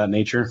something of that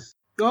nature?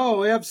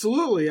 Oh,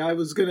 absolutely. I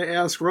was going to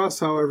ask Russ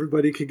how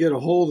everybody could get a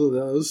hold of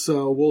those.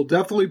 So we'll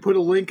definitely put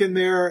a link in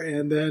there.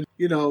 And then,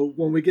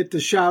 when we get to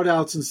shout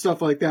outs and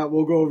stuff like that,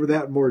 we'll go over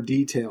that in more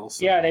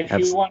details. Yeah, and if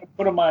you want to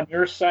put them on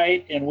your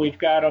site, and we've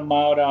got them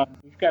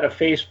we've got a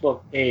Facebook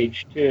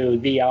page too,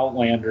 The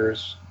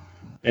Outlanders,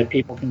 that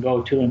people can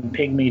go to and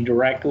ping me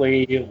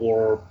directly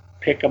or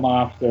pick them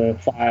off the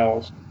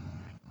files.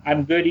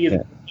 I'm good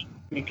either.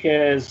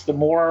 because the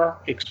more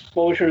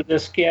exposure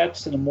this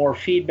gets and the more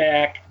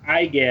feedback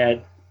I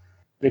get,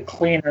 the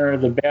cleaner,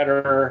 the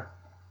better,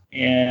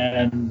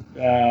 and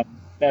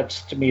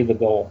that's, to me, the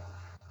goal.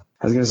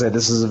 I was going to say,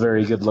 this is a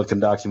very good-looking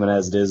document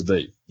as it is,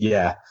 but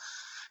yeah.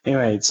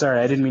 Anyway, sorry,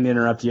 I didn't mean to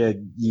interrupt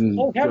you. You can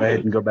go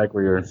ahead and go back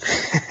where you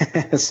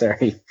were.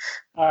 Sorry.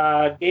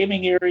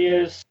 Gaming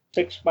areas,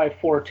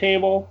 6x4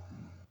 table,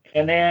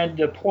 and then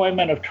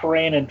deployment of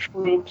terrain and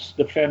troops,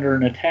 defender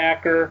and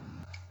attacker.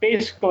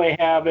 Basically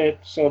have it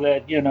so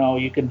that,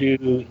 you can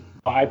do,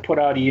 I put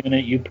out a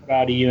unit, you put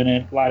out a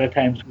unit. A lot of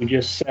times we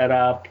just set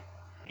up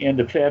in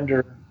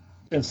defender.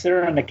 Since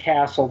they're in the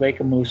castle, they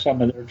can move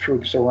some of their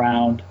troops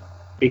around,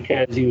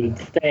 because you would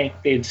think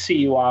they'd see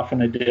you off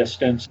in a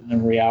distance, and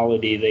in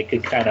reality, they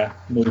could kind of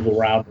move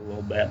around a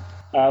little bit.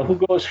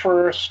 Who goes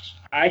first?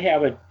 I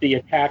have it, the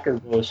attacker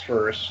goes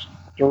first.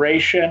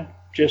 Duration,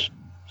 just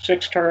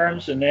 6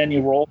 turns, and then you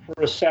roll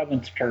for a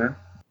 7th turn.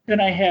 Then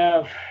I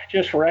have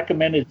just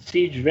recommended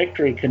siege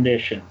victory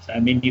conditions. I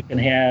mean, you can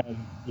have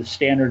the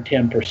standard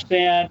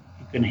 10%.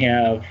 You can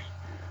have,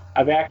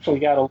 I've actually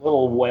got a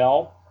little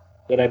well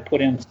that I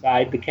put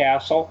inside the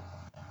castle,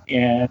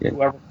 and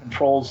whoever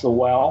controls the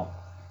well.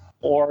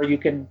 Or you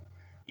can,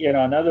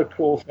 another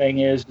cool thing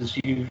is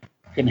you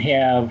can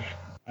have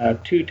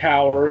 2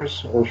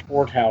 towers or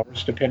 4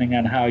 towers, depending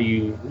on how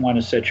you want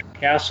to set your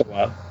castle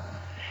up.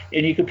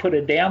 And you can put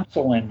a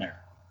damsel in there.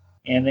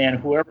 And then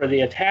whoever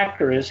the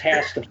attacker is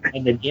has to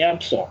find the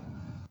damsel.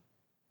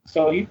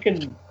 So you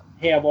can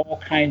have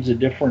all kinds of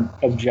different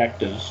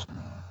objectives.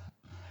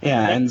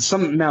 Yeah,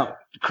 and now,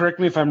 correct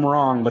me if I'm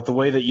wrong, but the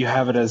way that you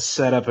have it as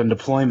set up and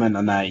deployment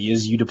on that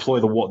is you deploy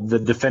the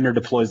defender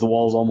deploys the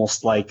walls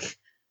almost like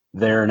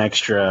they're an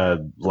extra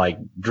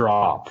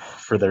drop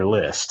for their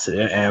list.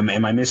 Am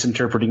I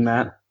misinterpreting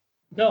that?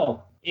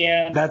 No.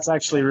 And that's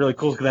actually really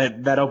cool.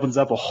 That opens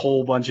up a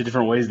whole bunch of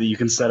different ways that you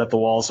can set up the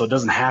wall. So it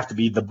doesn't have to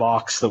be the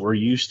box that we're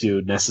used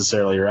to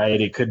necessarily, right?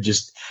 It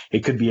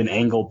could be an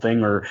angled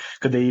thing, or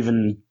could they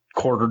even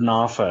cordon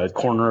off a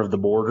corner of the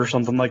board or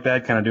something like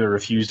that? Kind of do a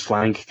refused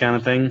flank kind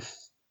of thing.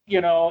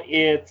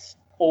 It's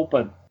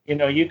open.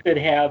 You could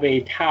have a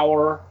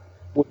tower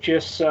with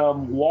just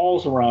some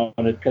walls around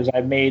it, because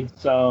I made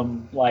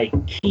some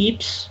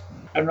keeps.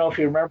 I don't know if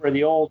you remember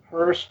the old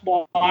Hearst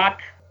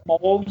block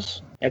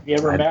molds. Have you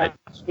ever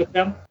messed with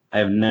them? I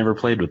have never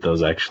played with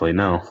those, actually,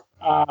 no.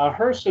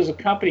 Hearst is a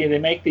company. They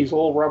make these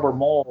little rubber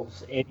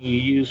molds, and you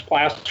use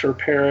plaster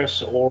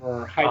Paris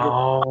or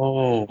hydro.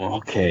 Oh,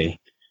 okay.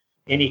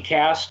 And you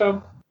cast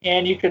them,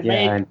 and you can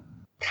make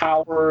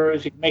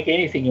towers. You can make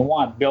anything you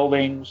want,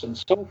 buildings and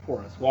so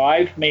forth. Well,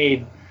 I've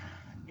made,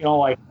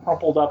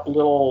 crumpled up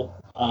little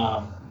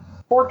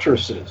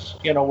fortresses,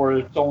 where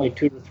it's only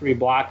 2 to 3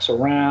 blocks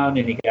around,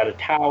 and you got a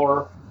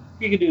tower.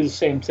 You could do the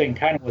same thing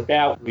kind of with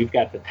that. We've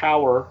got the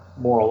tower,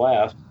 more or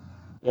less,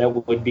 that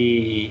would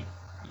be,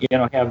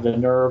 have the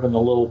nerve and the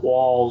little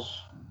walls.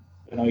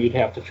 You'd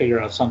have to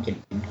figure out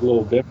something a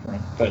little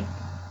different, but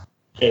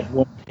it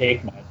wouldn't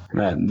take much.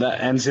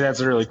 And see, that's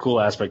a really cool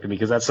aspect to me,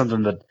 because that's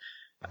something that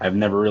I've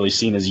never really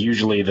seen. Is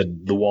usually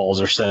the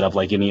walls are set up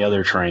like any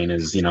other terrain,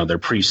 is they're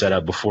pre-set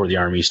up before the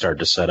armies start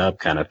to set up,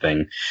 kind of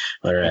thing.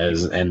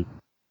 Whereas and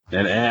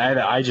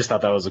I just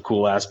thought that was a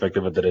cool aspect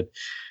of it,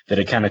 that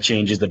it kind of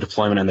changes the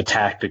deployment and the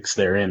tactics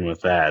therein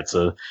with that.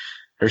 So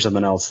there's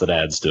something else that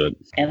adds to it.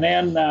 And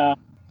then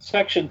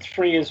Section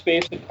 3 is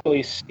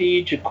basically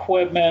siege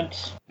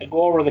equipment. I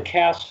go over the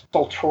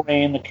castle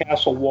terrain, the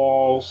castle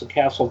walls, the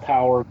castle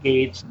tower,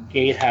 gates,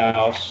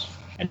 gatehouse.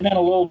 And then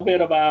a little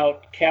bit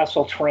about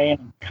castle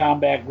terrain,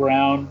 combat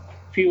ground.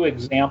 A few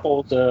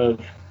examples of,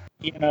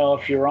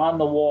 if you're on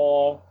the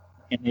wall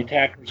and the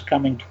attacker's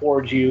coming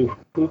towards you,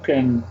 who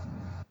can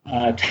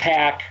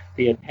attack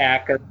the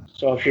attacker.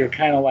 So if you're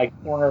kind of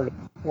corner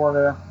to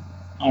corner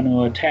on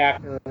an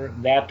attacker,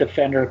 that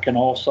defender can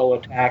also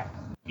attack,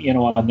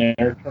 on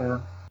their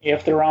turn.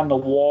 If they're on the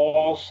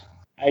walls,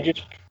 I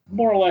just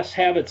more or less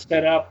have it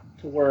set up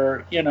to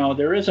where,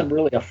 there isn't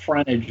really a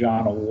frontage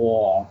on a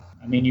wall.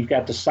 I mean, you've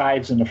got the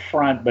sides and the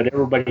front, but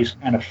everybody's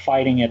kind of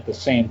fighting at the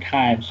same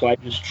time. So I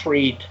just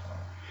treat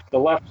the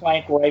left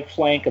flank, right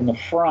flank, and the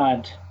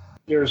front.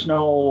 There's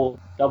no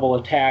double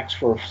attacks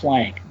for a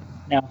flank.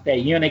 Now, if that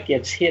unit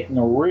gets hit in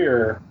the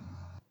rear,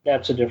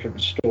 that's a different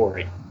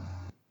story.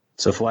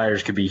 So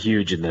flyers could be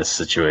huge in this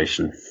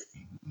situation.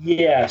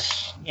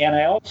 Yes, and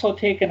I also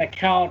take an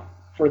account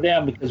for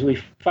them, because we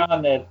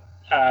found that,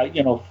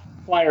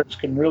 flyers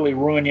can really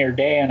ruin your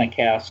day in a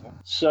castle.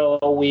 So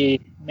we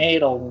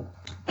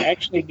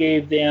actually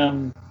gave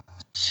them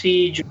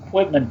siege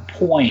equipment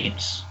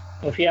points.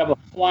 If you have a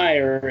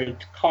flyer,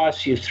 it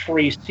costs you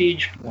 3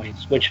 siege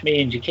points, which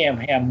means you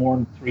can't have more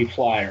than 3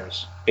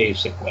 flyers,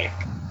 basically.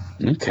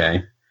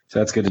 Okay. So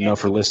that's good to know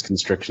for list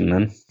constriction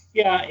then.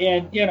 Yeah,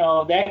 and,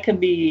 that can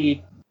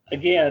be,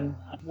 again,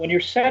 when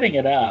you're setting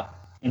it up,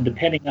 and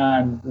depending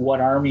on what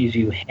armies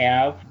you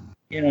have,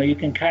 you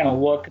can kind of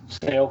look and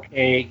say,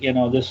 okay,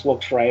 this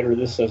looks right or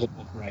this doesn't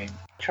look right.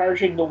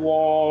 Charging the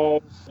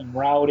walls and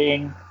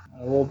routing,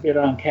 a little bit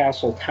on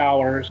castle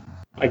towers.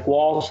 like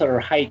walls that are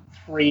height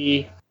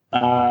 3.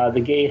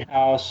 The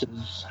gatehouse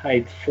is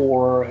height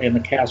 4, and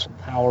the castle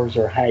towers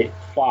are height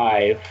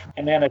 5.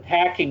 And then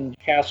attacking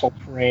castle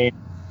terrain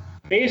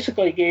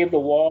basically gave the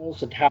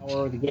walls, the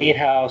tower, the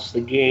gatehouse,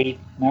 the gate,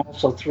 and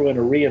also threw in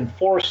a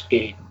reinforced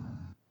gate.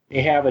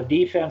 They have a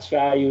defense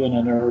value and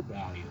a nerve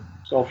value.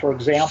 So, for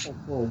example,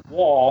 for a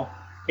wall,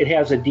 it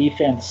has a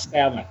defense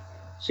 7.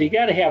 So you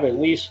got to have at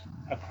least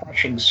a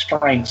crushing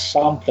strength,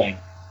 something,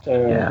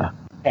 to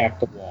attack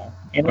the wall.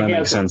 And that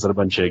makes sense that a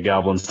bunch of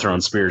goblins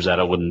throwing spears at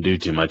it wouldn't do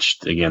too much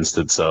against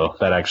it, so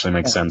that actually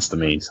makes sense to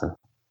me. So.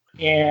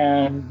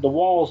 And the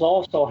walls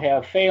also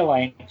have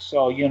phalanx,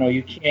 so,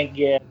 you can't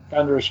get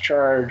Thunderous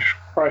Charge,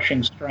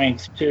 Crushing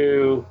Strength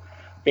 2,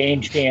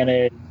 Bane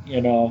Chanted,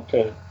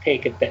 to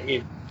take it.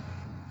 It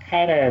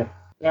kind of,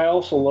 I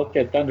also looked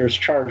at Thunderous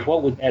Charge.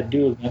 What would that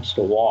do against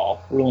a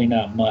wall? Really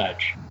not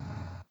much.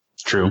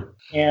 True.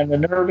 And the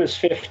nerve is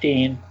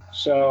 15.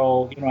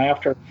 So,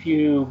 after a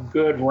few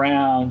good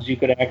rounds, you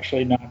could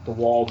actually knock the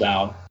wall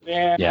down.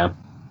 And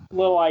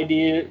little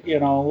idea,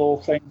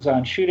 little things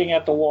on shooting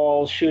at the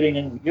walls,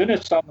 shooting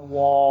units on the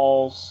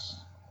walls,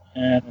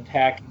 and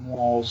attacking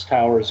walls,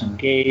 towers, and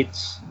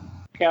gates.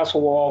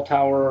 Castle wall,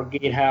 tower,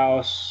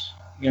 gatehouse,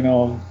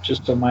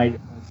 just some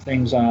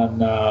things on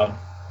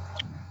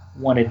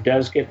when it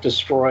does get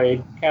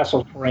destroyed.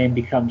 Castle terrain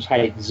becomes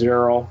height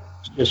 0.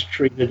 It's just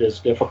treated as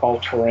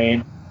difficult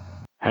terrain.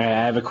 I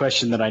have a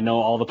question that I know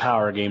all the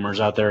power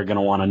gamers out there are going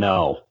to want to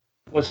know.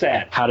 What's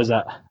that? How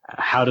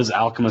does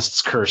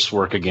Alchemist's Curse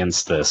work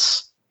against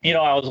this?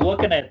 I was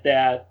looking at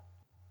that,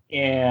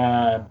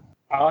 and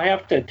I'll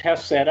have to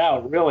test that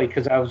out, really,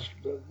 because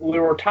we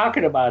were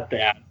talking about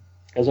that,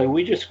 because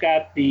we just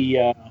got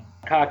the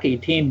Cocky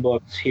Team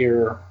books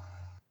here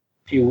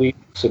a few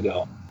weeks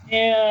ago.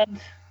 And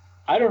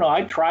I don't know,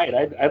 I'd try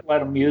it. I'd let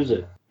them use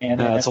it. And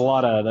that's a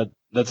lot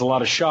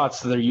of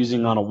shots that they're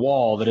using on a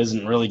wall that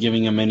isn't really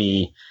giving them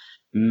any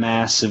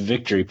massive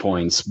victory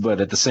points.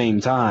 But at the same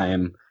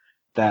time,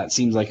 that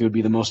seems like it would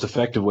be the most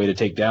effective way to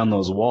take down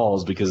those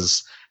walls,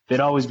 because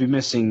they'd always be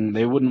missing.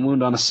 They wouldn't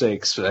wound on a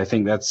 6. I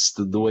think that's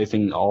the way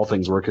all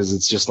things work, because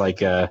it's just like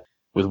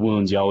with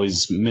wounds, you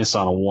always miss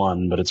on a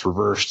 1, but it's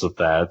reversed with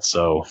that.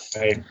 So,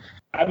 right.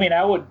 I mean,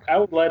 I would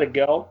let it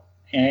go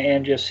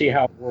and just see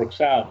how it works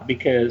out,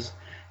 because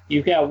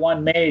you've got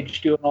one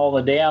mage doing all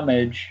the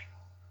damage,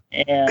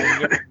 and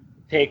you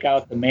take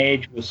out the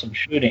mage with some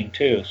shooting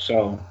too.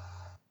 So,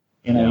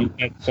 you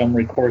get some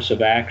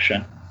recursive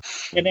action.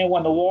 And then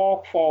when the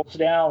wall falls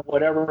down,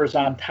 whatever is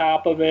on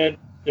top of it,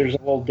 there's a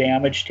little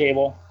damage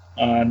table,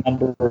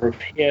 number of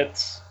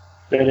hits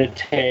that it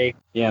takes.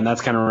 Yeah, and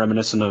that's kind of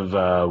reminiscent of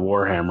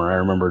Warhammer. I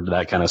remember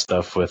that kind of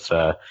stuff with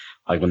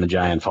like when the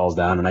giant falls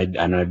down,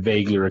 and I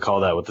vaguely recall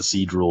that with the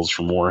siege rules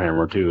from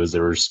Warhammer too, as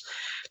there was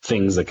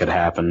things that could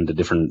happen to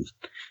different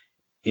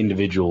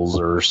individuals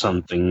or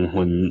something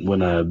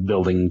when a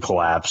building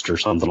collapsed or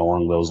something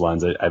along those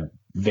lines. I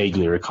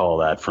vaguely recall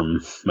that from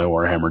my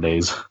Warhammer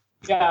days.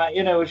 Yeah,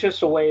 it was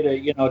just a way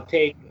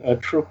to, a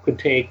troop could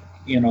take,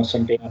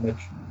 some damage.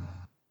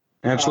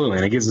 Absolutely,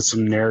 and it gives it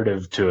some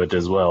narrative to it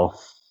as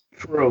well.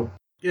 True.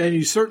 Yeah, and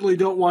you certainly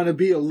don't want to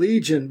be a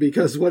legion,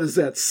 because what is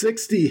that,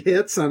 60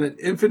 hits on an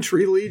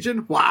infantry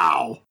legion?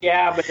 Wow.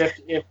 Yeah, but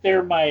if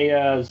they're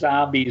my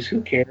zombies,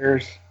 who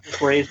cares?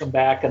 Just raise them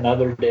back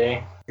another day.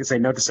 I can say,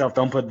 note to self: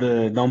 don't put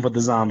the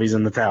zombies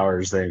in the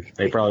towers. They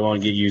probably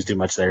won't get used too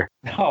much there.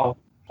 No.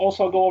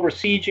 Also, go over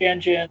siege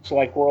engines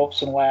like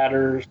ropes and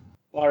ladders,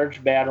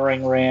 large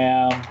battering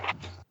ram,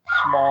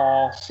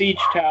 small siege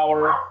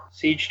tower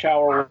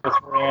with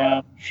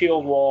ram,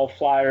 shield wall,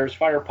 flyers,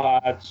 fire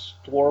pots,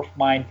 dwarf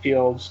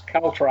minefields,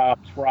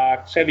 caltrops,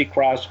 rocks, heavy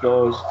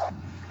crossbows,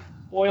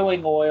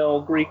 boiling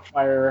oil, Greek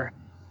fire,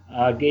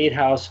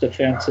 gatehouse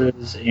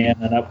defenses, and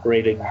an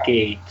upgraded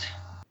gate.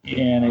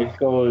 And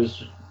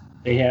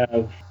they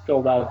have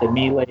filled out the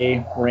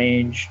melee,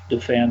 range,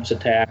 defense,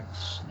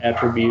 attacks,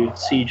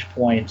 attributes, siege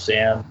points,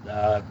 and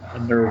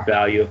a nerve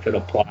value if it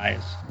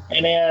applies.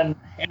 And then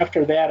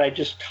after that, I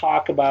just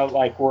talk about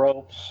like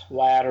ropes,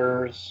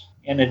 ladders,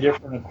 and the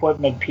different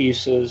equipment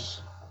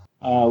pieces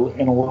in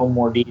a little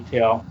more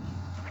detail.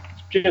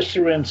 Just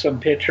threw in some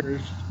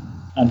pictures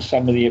on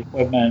some of the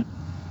equipment,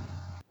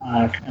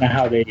 kind of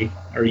how they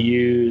are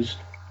used.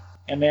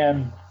 And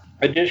then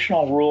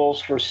additional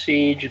rules for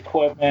siege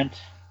equipment,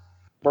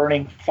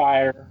 burning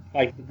fire,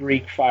 like the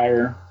Greek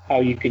fire, how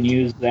you can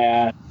use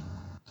that,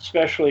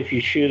 especially if you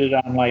shoot it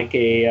on like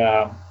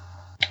a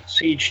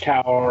siege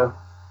tower.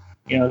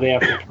 They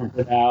have to turn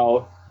it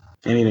out.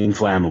 Anything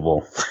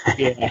flammable.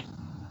 Yeah.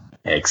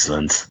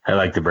 Excellent. I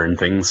like to burn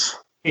things.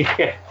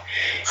 Yeah.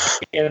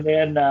 And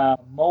then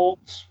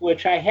molds,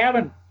 which I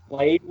haven't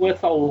played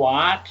with a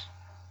lot,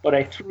 but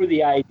I threw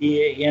the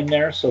idea in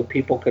there so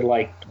people could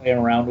play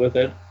around with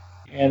it.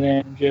 And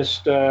then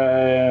just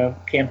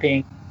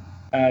campaign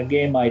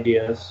game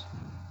ideas.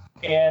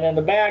 And in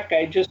the back,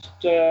 I just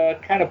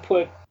kind of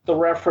put the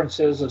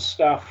references of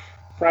stuff,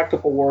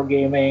 Practical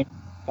Wargaming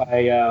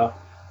by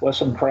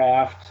Wesson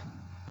Craft,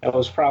 That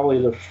was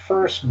probably the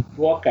first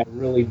book I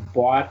really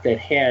bought that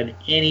had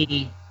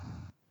any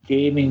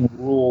gaming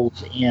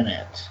rules in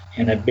it.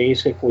 And it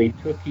basically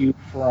took you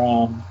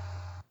from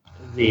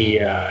the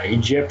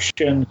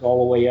Egyptians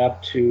all the way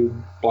up to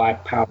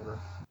black powder,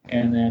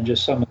 and then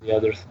just some of the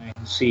other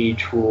things,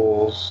 siege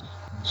rules,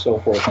 and so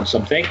forth, and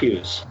some thank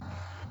yous.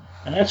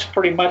 And that's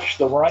pretty much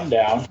the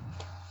rundown.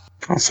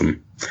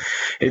 Awesome.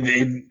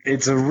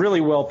 It's a really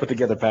well put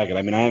together packet.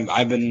 I mean,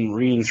 I've been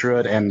reading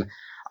through it, and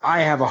I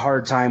have a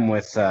hard time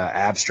with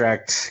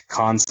abstract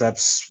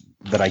concepts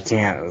that I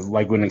can't,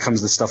 like when it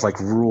comes to stuff like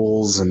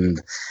rules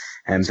and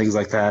things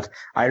like that.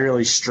 I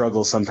really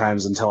struggle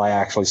sometimes until I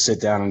actually sit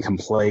down and can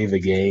play the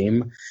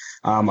game.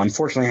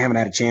 Unfortunately, I haven't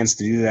had a chance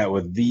to do that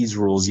with these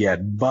rules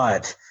yet,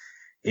 but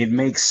it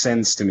makes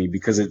sense to me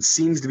because it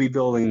seems to be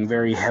building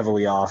very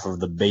heavily off of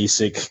the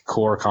basic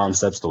core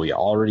concepts that we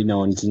already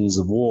know in Kings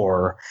of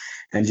War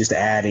and just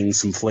adding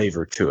some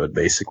flavor to it,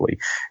 basically,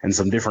 and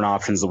some different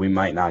options that we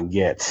might not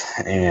get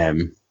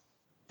in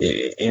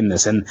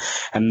this. And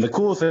the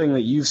cool thing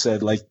that you've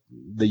said, like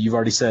that you've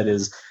already said,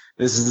 is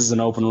this is an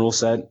open rule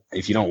set.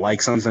 If you don't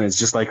like something, it's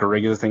just like a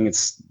regular thing.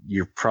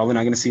 You're probably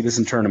not going to see this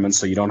in tournaments,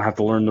 so you don't have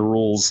to learn the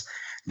rules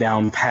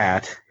down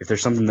pat. If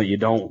there's something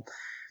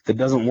that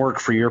doesn't work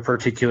for your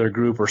particular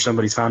group, or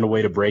somebody's found a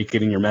way to break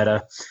it in your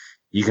meta,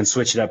 you can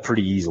switch it up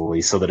pretty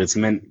easily so that it's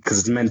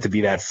meant to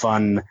be that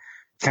fun,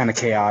 kind of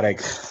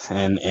chaotic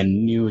and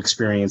new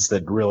experience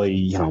that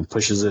really,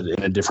 pushes it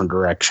in a different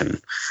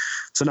direction.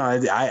 So no,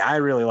 I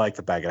really like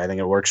the packet. I think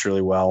it works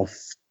really well.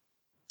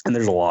 And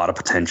there's a lot of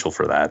potential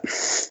for that,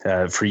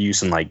 for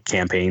use in like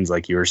campaigns,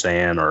 like you were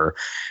saying, or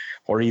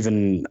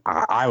even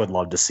I would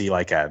love to see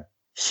like a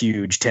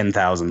huge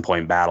 10,000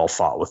 point battle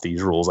fought with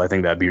these rules. I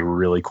think that'd be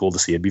really cool to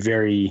see. It'd be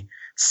very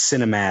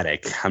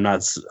cinematic. I'm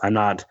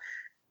not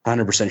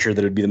 100% sure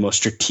that it'd be the most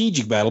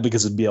strategic battle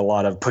because it'd be a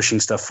lot of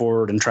pushing stuff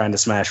forward and trying to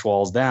smash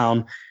walls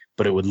down,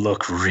 but it would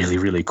look really,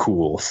 really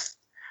cool.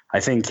 I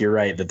think you're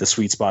right that the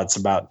sweet spot's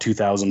about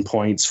 2,000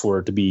 points for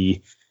it to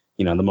be,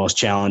 the most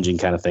challenging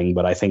kind of thing.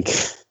 But I think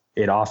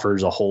it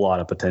offers a whole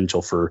lot of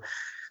potential for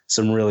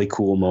some really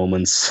cool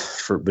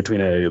moments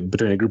between a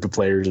group of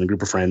players and a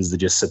group of friends to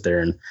just sit there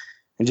and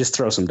just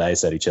throw some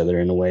dice at each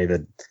other in a way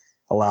that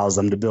allows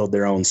them to build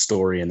their own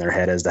story in their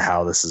head as to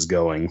how this is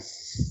going.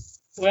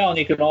 Well, and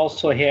you can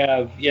also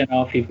have,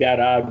 if you've got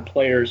odd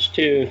players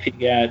too, if you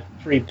got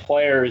 3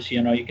 players,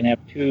 you can have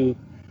two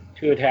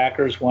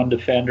attackers, 1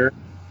 defender.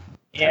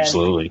 And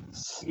absolutely.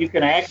 You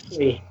can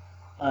actually,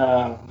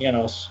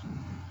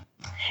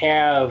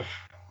 have,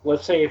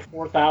 let's say,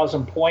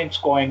 4,000 points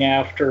going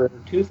after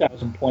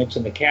 2,000 points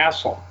in the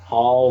castle.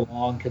 How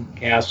long can the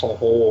castle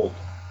hold?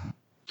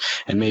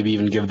 And maybe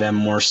even give them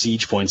more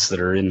siege points that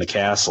are in the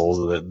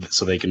castle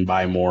so they can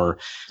buy more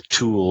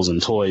tools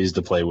and toys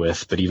to play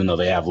with, but even though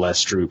they have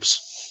less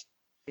troops.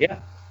 Yeah.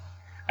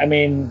 I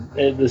mean,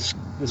 the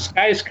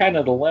sky's kind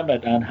of the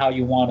limit on how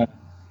you want to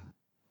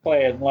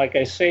play it. And like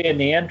I say in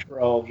the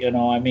intro,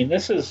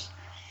 this is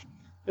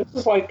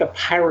like the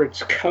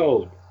Pirate's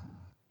Code.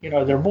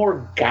 They're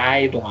more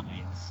guidelines,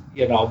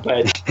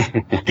 but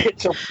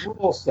it's a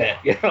rule set,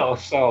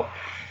 so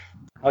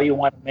how you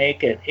want to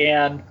make it.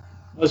 And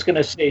I was going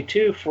to say,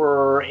 too,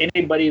 for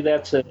anybody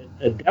that's a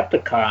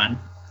Adepticon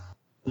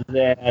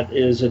that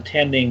is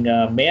attending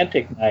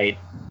Mantic Night,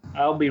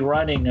 I'll be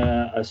running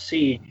a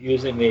siege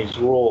using these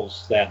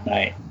rules that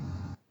night.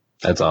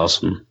 That's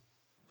awesome.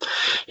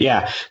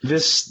 Yeah,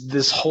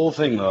 this whole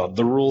thing, though,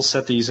 the rule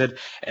set that you said,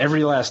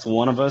 every last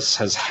one of us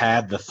has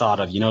had the thought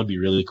of, it'd be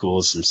really cool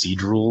with some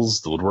siege rules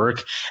that would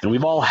work. And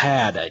we've all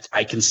had,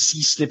 I can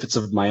see snippets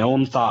of my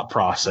own thought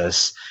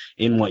process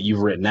in what you've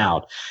written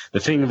out.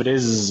 The thing of it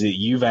is that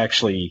you've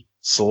actually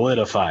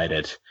solidified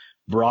it,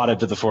 brought it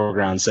to the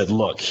foreground, said,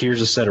 look,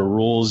 here's a set of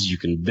rules. You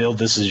can build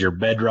this as your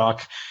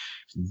bedrock.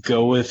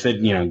 Go with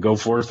it, go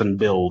forth and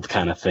build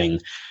kind of thing.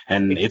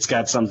 And it's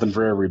got something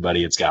for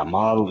everybody. It's got the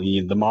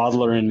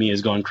modeler in me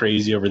is going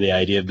crazy over the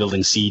idea of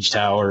building siege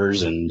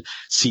towers and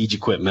siege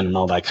equipment and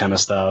all that kind of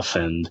stuff.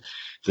 And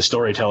the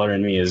storyteller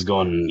in me is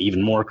going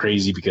even more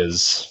crazy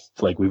because,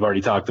 like we've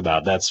already talked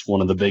about, that's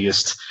one of the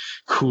biggest,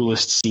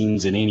 coolest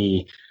scenes in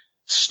any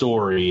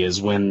story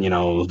is when,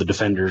 the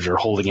defenders are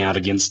holding out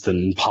against the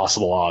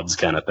impossible odds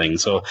kind of thing.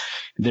 So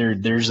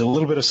there's a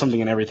little bit of something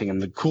in everything. And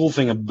the cool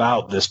thing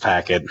about this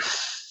packet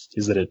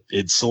is that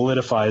it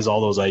solidifies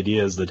all those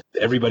ideas that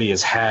everybody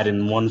has had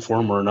in one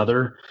form or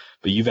another,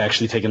 but you've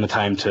actually taken the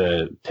time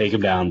to take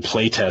them down,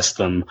 play test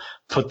them,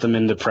 put them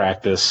into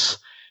practice,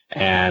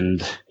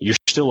 and you're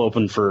still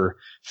open for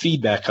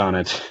feedback on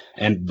it.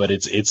 But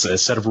it's a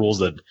set of rules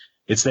that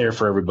it's there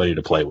for everybody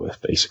to play with,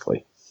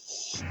 basically.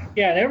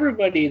 Yeah, and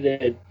everybody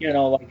that,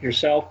 like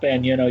yourself,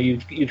 Ben,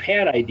 you've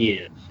had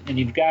ideas and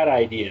you've got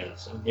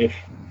ideas. And if,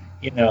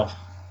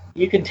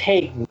 you can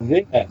take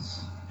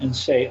this and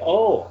say,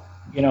 oh,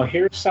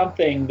 here's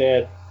something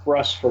that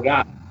Russ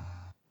forgot.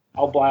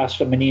 I'll blast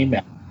him an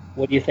email.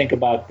 What do you think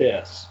about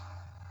this?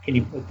 Can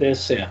you put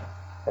this in?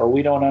 Or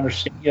we don't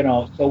understand,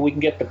 so we can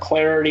get the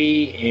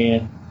clarity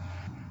and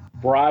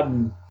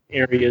broaden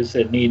areas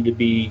that need to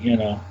be,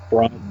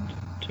 broadened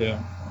too.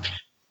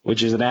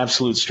 Which is an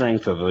absolute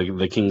strength of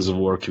the Kings of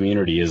War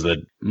community, is that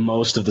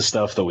most of the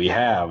stuff that we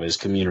have is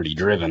community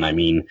driven. I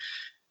mean,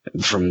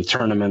 from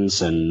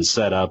tournaments and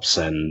setups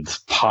and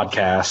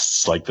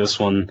podcasts like this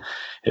one,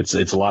 it's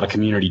a lot of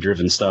community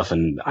driven stuff.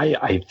 And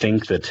I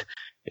think that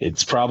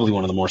it's probably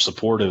one of the more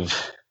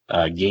supportive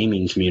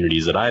gaming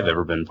communities that I've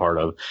ever been part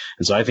of.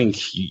 And so I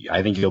think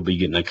you'll be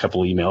getting a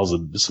couple emails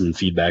of some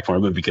feedback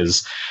from it,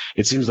 because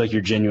it seems like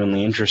you're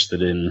genuinely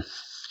interested in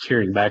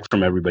hearing back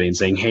from everybody and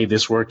saying, hey,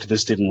 this worked,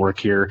 this didn't work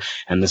here,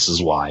 and this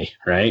is why,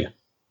 right?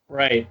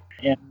 Right.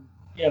 And,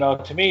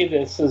 to me,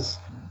 this is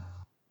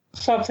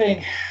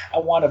something I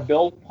want to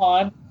build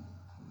upon.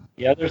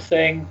 The other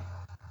thing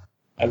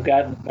I've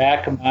got in the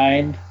back of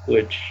mind,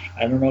 which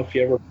I don't know if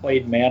you ever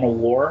played Man of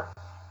War.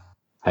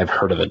 I've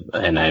heard of it,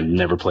 and I've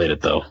never played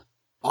it, though.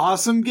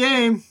 Awesome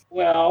game.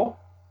 Well,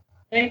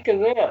 think of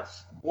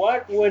this.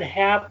 What would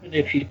happen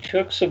if you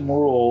took some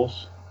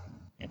rules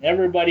and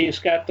everybody's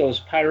got those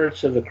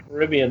Pirates of the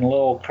Caribbean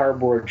little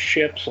cardboard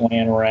ships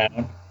laying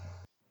around?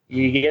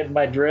 You get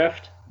my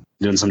drift?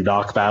 Doing some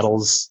dock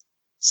battles,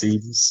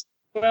 seas.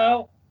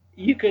 Well,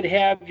 you could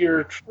have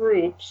your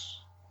troops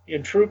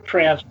in troop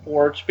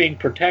transports being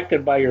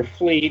protected by your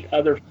fleet.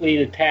 Other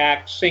fleet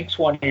attacks, sinks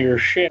one of your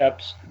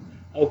ships.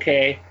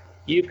 Okay,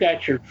 you've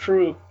got your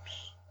troops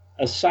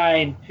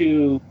assigned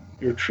to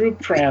your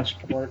troop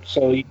transport,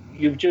 so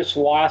you've just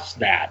lost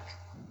that.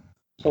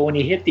 So when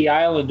you hit the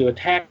island to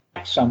attack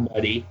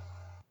somebody,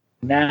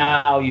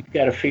 now you've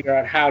got to figure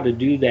out how to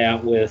do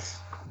that with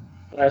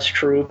less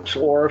troops,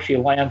 or if you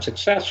land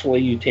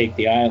successfully, you take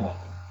the island.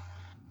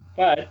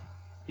 But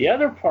the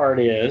other part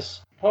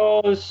is,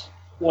 suppose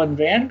when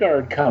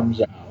Vanguard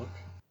comes out,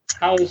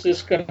 how is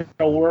this going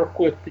to work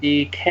with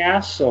the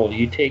castle?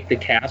 You take the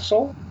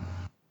castle,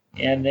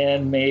 and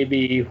then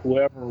maybe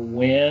whoever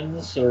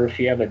wins, or if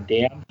you have a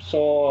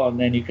damsel, and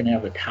then you can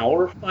have a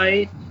tower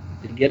fight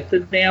to get the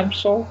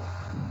damsel.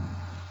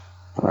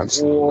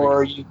 Absolutely.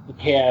 Or you could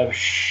have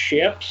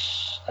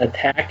ships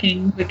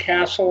attacking the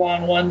castle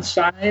on one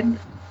side.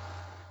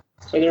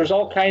 So there's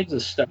all kinds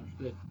of stuff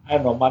that, I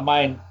don't know,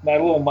 my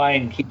little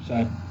mind keeps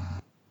on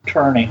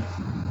turning.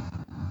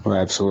 Well,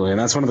 absolutely. And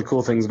that's one of the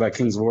cool things about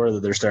Kings of War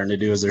that they're starting to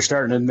do, is they're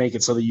starting to make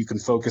it so that you can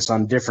focus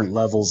on different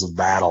levels of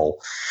battle.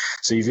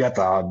 So you've got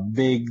the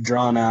big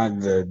drawn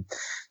out, the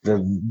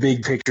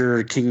big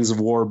picture Kings of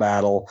War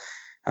battle.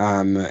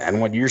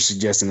 And what you're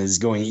suggesting is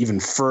going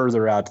even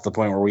further out to the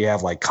point where we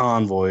have like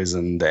convoys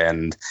and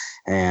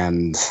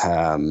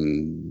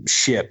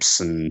ships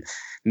and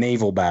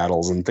naval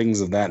battles and things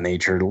of that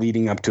nature,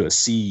 leading up to a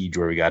siege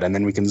where we got, and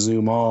then we can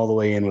zoom all the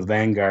way in with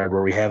Vanguard,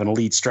 where we have an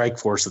elite strike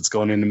force that's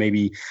going in to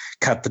maybe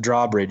cut the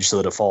drawbridge so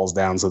that it falls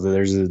down, so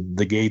that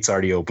the gates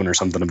already open or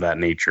something of that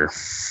nature.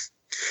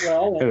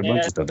 Well, and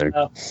then,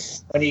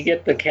 when you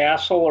get the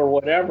castle or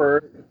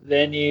whatever,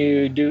 then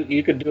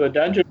you could do a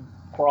dungeon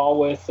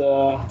crawl with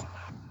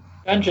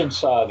Dungeon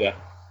Saga.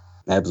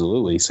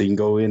 Absolutely. So you can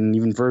go in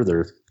even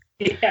further.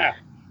 Yeah.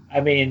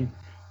 I mean,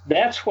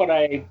 that's what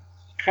I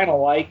kind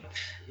of liked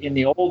in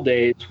the old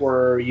days,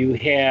 where you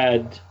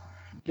had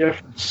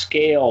different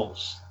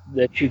scales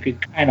that you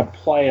could kind of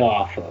play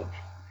off of.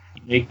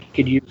 You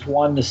could use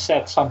one to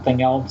set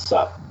something else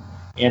up,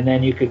 and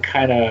then you could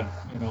kind of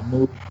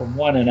move from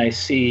one. And I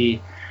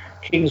see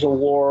Kings of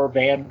War,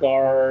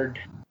 Vanguard,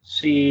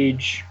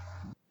 Siege,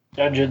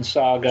 Dungeon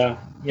Saga.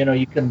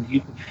 You can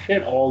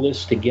fit all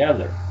this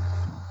together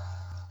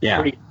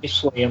pretty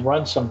nicely and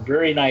run some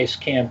very nice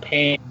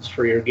campaigns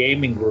for your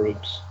gaming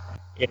groups.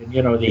 And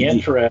the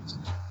interest,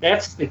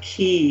 that's the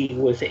key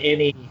with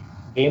any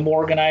game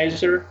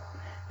organizer,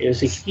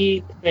 is to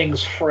keep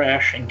things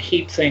fresh and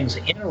keep things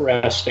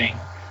interesting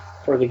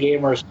for the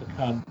gamers to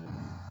come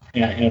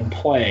and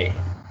play.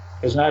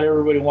 Because not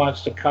everybody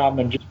wants to come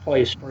and just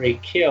play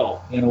straight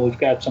kill. We've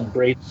got some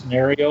great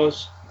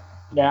scenarios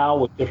now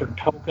with different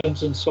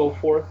tokens and so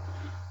forth.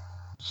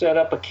 Set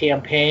up a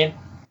campaign,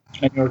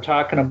 and you were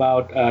talking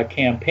about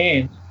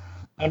campaigns.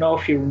 I don't know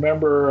if you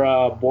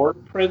remember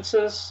Border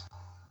Princes.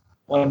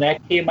 When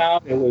that came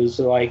out, it was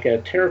like a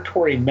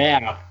territory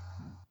map,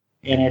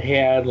 and it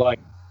had like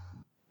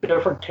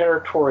different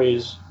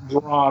territories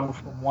drawn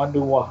from 1 to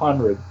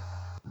 100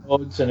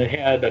 nodes, and it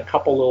had a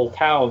couple little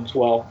towns.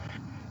 Well,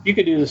 you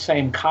could do the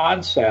same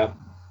concept,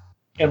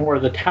 and where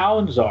the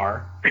towns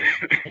are,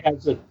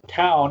 as the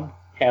town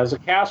has a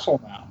castle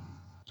now.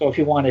 So if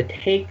you want to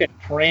take that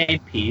terrain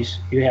piece,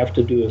 you have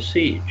to do a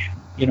siege.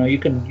 You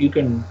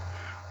can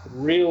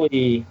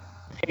really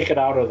take it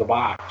out of the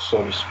box,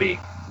 so to speak.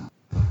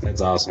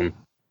 That's awesome.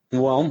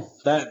 Well,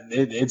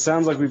 it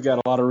sounds like we've got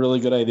a lot of really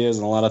good ideas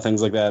and a lot of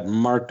things like that.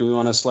 Mark, do we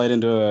want to slide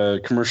into a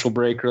commercial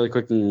break really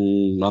quick?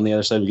 And on the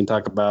other side, we can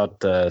talk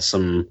about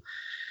some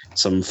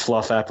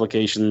fluff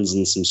applications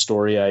and some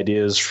story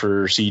ideas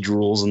for siege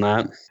rules and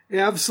that.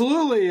 Yeah,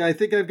 absolutely. I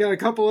think I've got a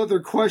couple other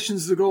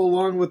questions to go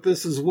along with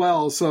this as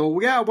well. So,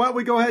 yeah, why don't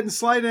we go ahead and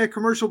slide in a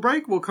commercial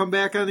break? We'll come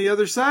back on the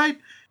other side,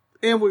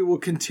 and we will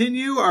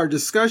continue our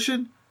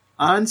discussion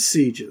on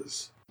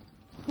sieges.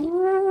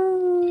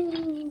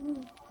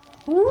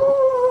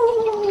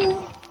 Ooh,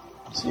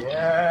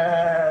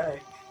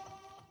 Jack.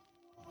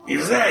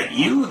 Is that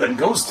you, the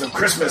ghost of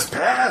Christmas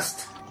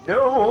past?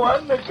 No,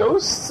 I'm the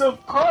ghost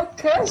of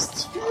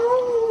Podcast's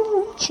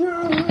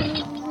future.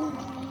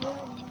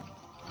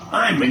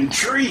 I'm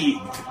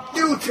intrigued.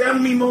 Do tell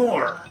me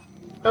more.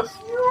 The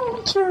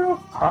future of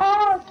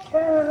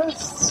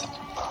podcasts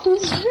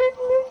is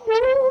written in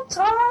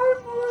real-time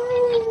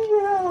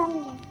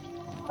radio.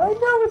 I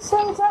know it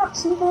sounds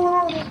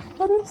oxymoronic,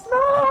 but it's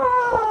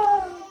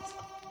not.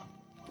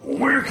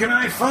 Where can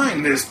I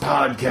find this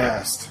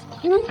podcast?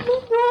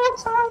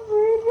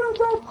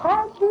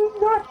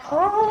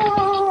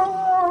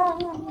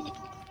 realtimeradio.podbean.com.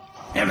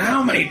 And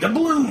how many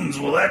doubloons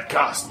will that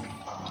cost me?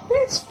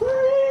 It's free,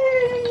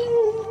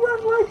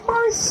 unlike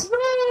my snow.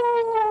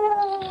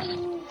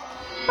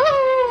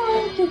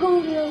 I have to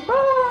go there.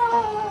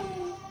 Bye.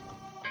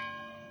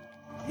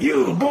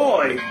 You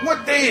boy,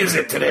 what day is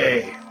it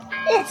today?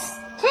 It's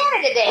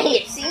Canada Day,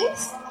 it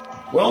seems.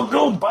 Well,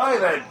 go buy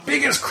that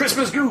biggest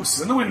Christmas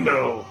goose in the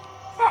window.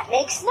 That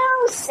makes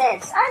no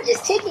sense. I'm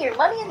just taking your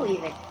money and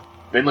leaving.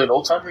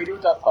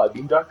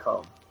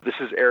 VinlandOldTimeRadio.podbean.com. This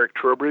is Eric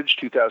Trowbridge,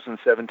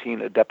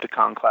 2017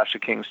 Adepticon Clash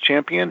of Kings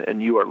champion,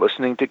 and you are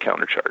listening to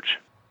Countercharge.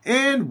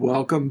 And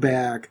welcome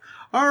back.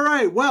 All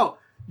right, well,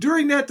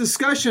 during that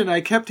discussion,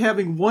 I kept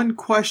having one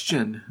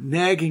question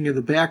nagging in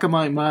the back of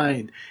my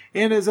mind.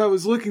 And as I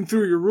was looking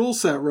through your rule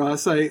set,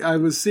 Russ, I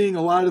was seeing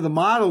a lot of the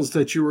models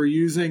that you were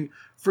using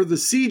for the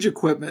siege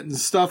equipment and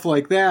stuff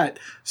like that.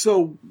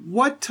 So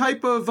what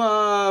type of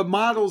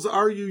models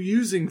are you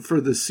using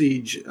for the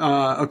siege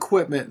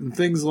equipment and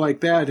things like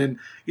that? And,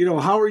 you know,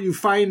 how are you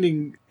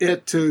finding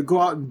it to go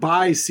out and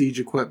buy siege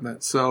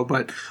equipment? So,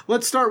 but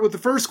let's start with the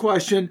first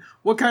question.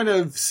 What kind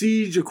of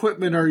siege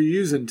equipment are you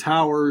using?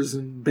 Towers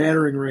and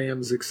battering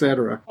rams,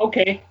 etc.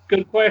 Okay,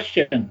 good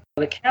question.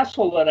 The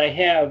castle that I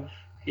have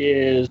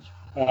is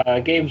a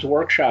Games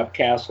Workshop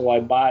castle I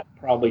bought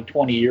probably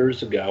 20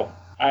 years ago.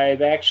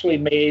 I've actually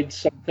made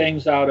some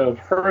things out of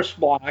Hearst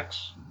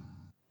blocks.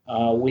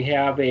 We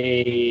have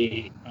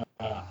a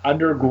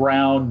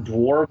underground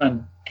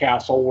dwarven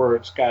castle where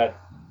it's got,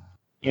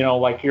 you know,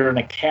 like you're in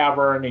a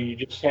cavern and you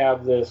just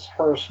have this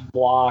Hearst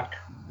block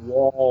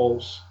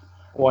walls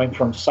going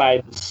from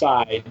side to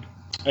side.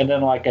 And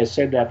then, like I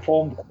said, that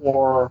foam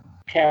core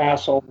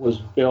castle was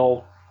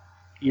built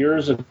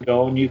years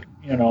ago, and you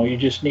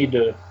just need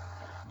to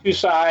two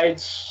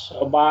sides,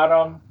 a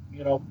bottom,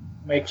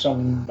 make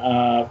some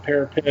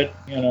parapet.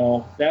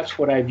 That's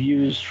what I've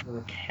used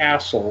for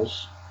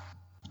castles.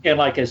 And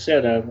like I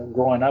said,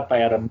 growing up, I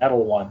had a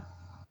metal one.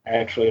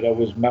 Actually, that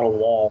was metal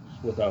walls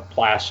with a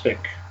plastic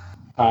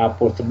top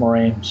with the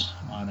moraines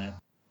on it.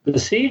 The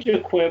siege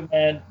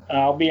equipment,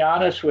 I'll be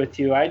honest with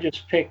you, I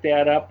just picked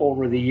that up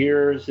over the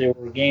years. They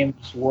were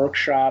Games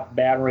Workshop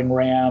battering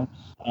rams.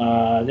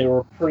 They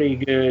were a pretty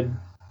good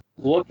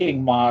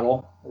looking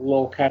model, a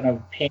little kind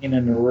of pain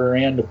in the rear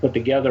end to put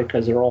together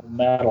because they're all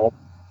metal.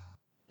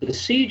 The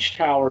siege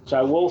towers,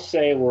 I will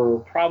say, were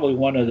probably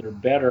one of their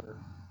better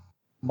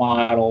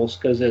models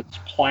because it's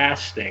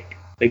plastic.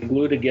 They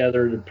glue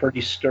together, they're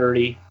pretty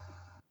sturdy.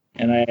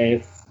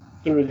 And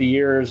through the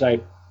years, I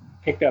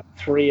picked up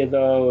 3 of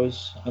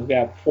those. I've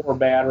got 4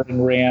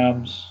 battering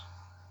rams,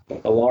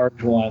 the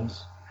large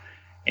ones.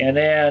 And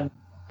then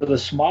for the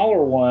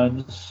smaller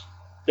ones,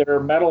 they're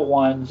metal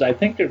ones. I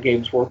think they're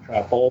Games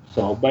Workshop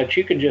also. But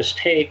you can just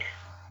take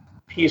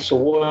a piece of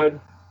wood,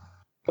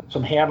 put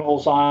some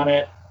handles on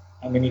it.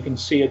 I mean, you can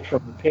see it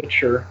from the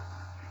picture.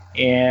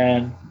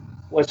 And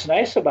what's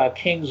nice about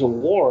Kings of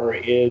War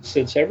is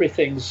since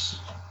everything's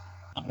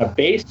on a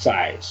base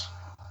size,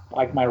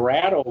 like my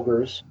Rat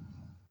Ogres,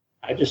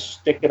 I just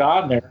stick it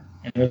on there,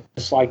 and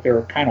it's like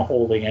they're kind of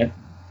holding it.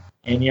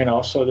 And,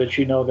 so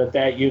that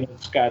that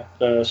unit's got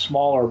the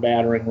smaller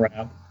battering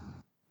ram.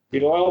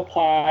 The oil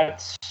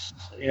pots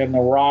and the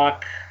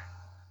rock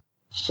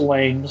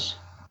slings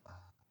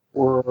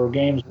were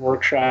Games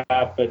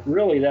Workshop, but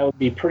really that would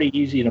be pretty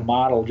easy to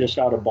model just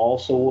out of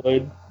balsa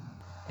wood.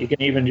 You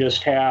can even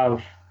just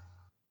have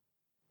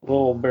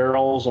little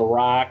barrels of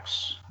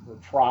rocks or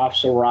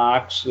troughs of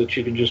rocks that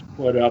you can just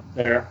put up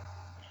there.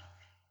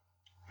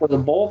 For the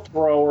bolt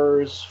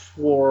throwers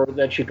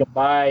that you can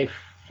buy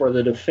for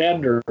the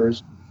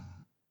defenders,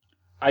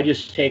 I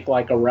just take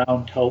like a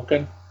round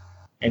token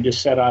and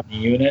just set on the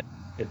unit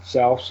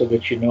itself so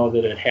that you know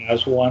that it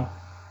has one.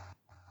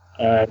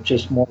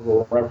 Just more of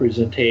a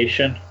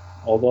representation.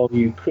 Although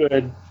you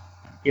could,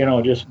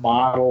 just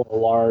model a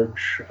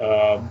large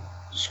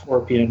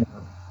scorpion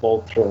or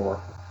bolt thrower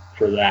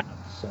for that.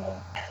 So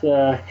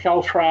the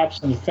caltrops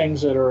and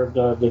things that are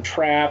the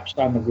traps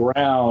on the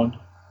ground,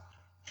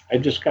 I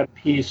just got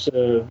you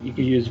could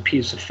use a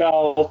piece of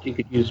felt, you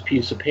could use a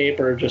piece of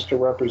paper just to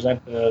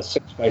represent the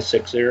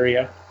 6x6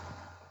 area.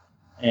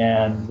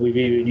 And we've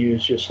even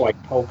used just like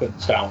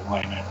tokens to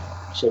outline it.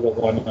 So that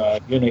when a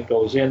unit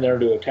goes in there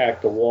to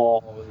attack the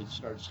wall, it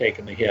starts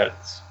taking the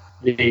hits.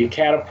 The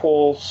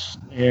catapults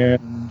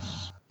and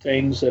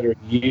things that are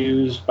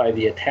used by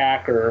the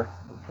attacker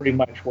are pretty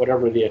much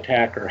whatever the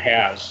attacker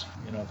has.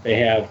 If they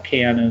have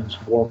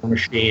cannons, war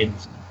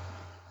machines,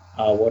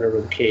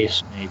 whatever the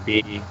case may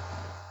be.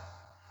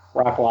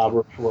 Rock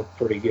lobbers work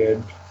pretty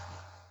good.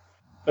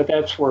 But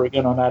that's where,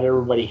 not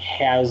everybody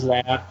has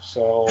that,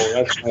 so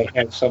that's why I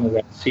had some of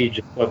that siege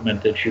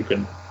equipment that you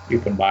can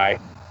buy,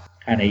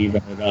 kind of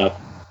even it up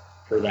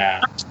for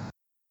that.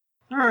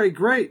 All right,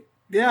 great.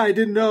 Yeah, I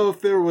didn't know if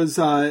there was,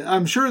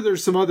 I'm sure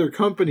there's some other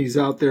companies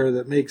out there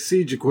that make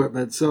siege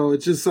equipment, so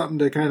it's just something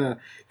to kind of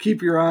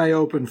keep your eye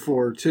open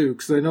for, too,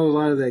 because I know a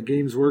lot of that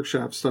Games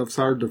Workshop stuff's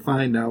hard to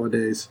find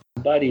nowadays.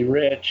 Buddy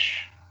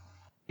Rich,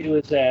 he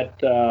was at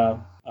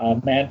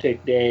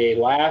Mantic Day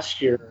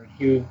last year.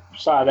 He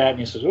saw that and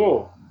he says,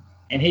 "Oh,"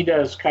 and he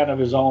does kind of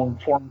his own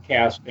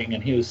forecasting,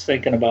 and he was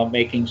thinking about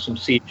making some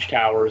siege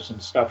towers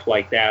and stuff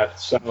like that.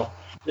 So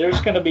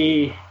there's going to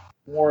be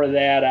more of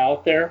that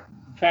out there.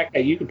 In fact,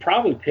 you could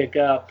probably pick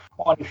up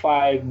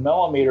 25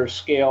 millimeter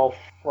scale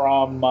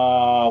from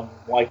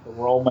like the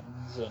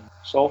Romans and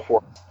so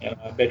forth.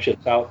 I bet you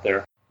it's out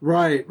there.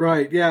 Right.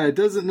 Yeah, it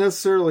doesn't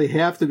necessarily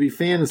have to be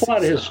fantasy. It's a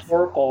lot of stuff.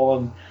 historical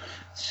and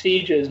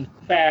sieges. In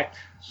fact,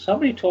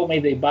 somebody told me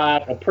they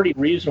bought a pretty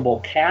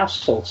reasonable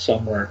castle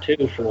somewhere,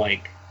 too, for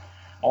I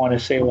want to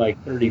say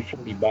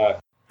 $30-$40.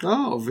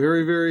 Oh,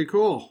 very, very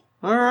cool.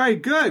 All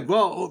right, good.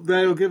 Well,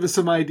 that'll give us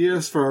some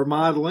ideas for our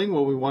modeling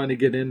when we want to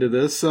get into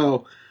this.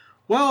 So,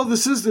 well,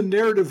 this is the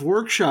Narrative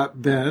Workshop,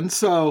 Ben.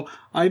 So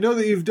I know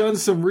that you've done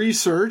some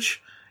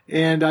research,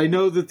 and I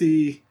know that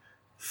the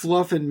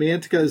fluff in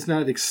Mantica is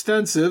not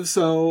extensive.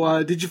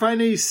 So did you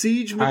find any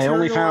siege material I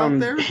only found out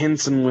there?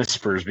 hints and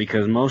whispers,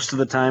 because most of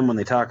the time when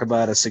they talk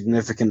about a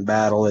significant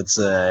battle, it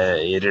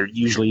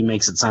usually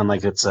makes it sound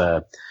like it's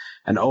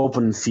an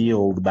open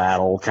field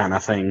battle kind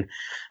of thing.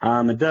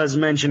 It does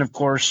mention, of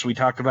course, we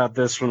talked about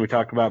this when we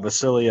talked about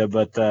Basilia,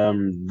 but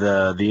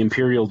the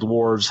Imperial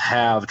Dwarves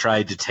have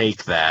tried to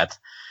take that.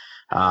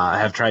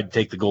 Have tried to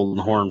take the Golden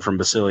Horn from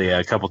Basilia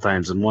a couple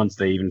times, and once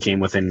they even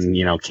came within,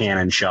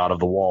 cannon shot of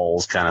the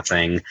walls kind of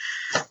thing.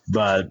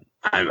 But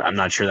I'm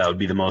not sure that would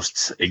be the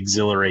most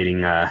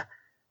exhilarating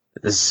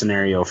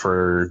scenario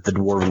for the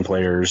Dwarven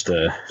players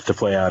to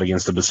play out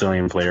against a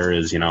Basilian player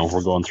is,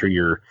 we're going through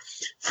your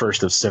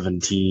first of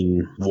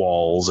 17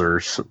 walls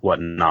or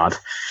whatnot.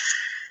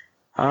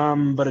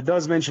 But it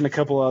does mention a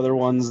couple other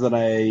ones that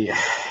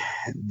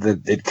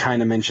it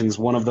kind of mentions.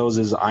 One of those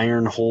is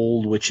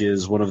Ironhold, which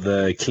is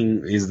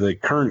the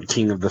current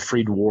king of the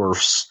Free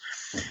Dwarfs,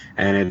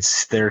 and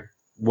it's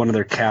one of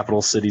their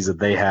capital cities that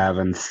they have.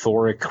 And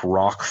Thoric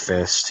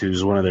Rockfist,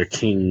 who's one of their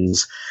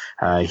kings,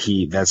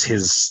 that's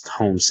his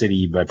home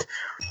city, but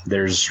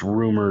there's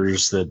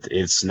rumors that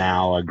it's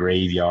now a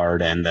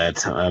graveyard, and that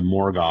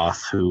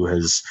Morgoth, who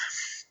has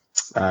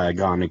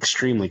gone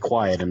extremely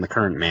quiet in the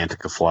current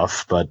Mantica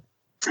fluff, but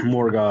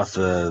Morgoth,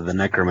 the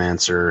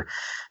necromancer,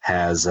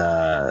 has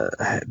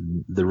the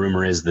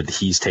rumor is that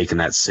he's taken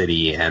that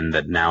city, and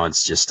that now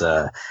it's just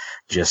a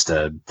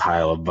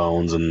pile of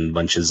bones and a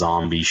bunch of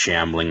zombies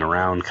shambling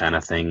around kind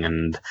of thing.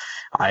 And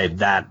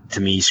that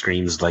to me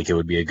screams like it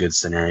would be a good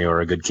scenario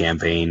or a good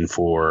campaign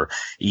for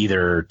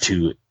either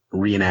to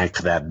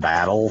reenact that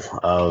battle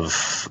of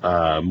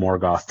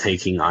Morgoth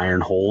taking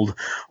Ironhold,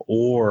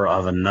 or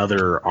of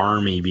another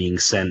army being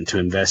sent to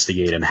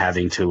investigate and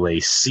having to lay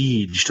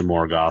siege to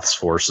Morgoth's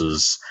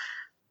forces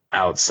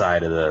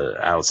outside of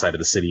the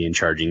city and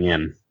charging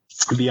in.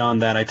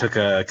 Beyond that, I took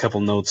a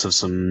couple notes of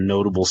some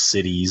notable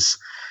cities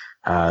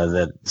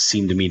that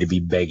seem to me to be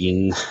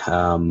begging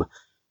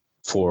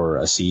for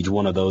a siege.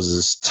 One of those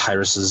is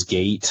Tyrus's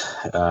Gate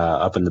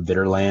up in the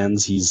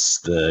Bitterlands.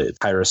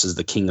 Tyrus is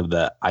the king of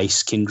the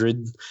Ice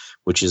Kindred,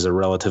 which is a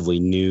relatively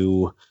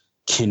new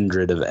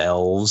kindred of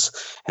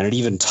elves, and it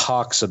even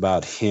talks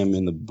about him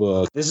in the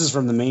book. This is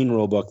from the main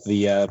rule book,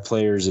 the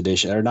player's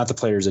edition, or not the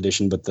player's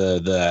edition, but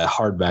the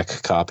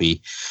hardback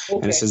copy. Okay.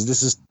 And it says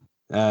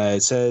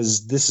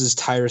this is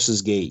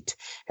Tyrus's Gate.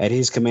 At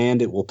his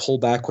command, it will pull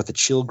back with a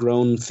chill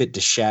groan fit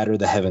to shatter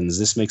the heavens.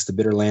 This makes the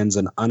Bitterlands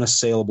an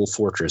unassailable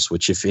fortress,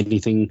 which, if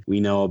anything we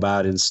know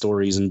about in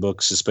stories and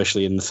books,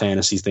 especially in the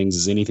fantasy things,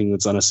 is anything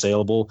that's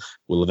unassailable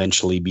will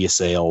eventually be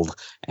assailed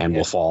and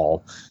will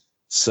fall.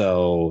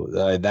 So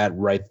that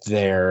right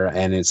there,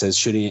 and it says,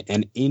 should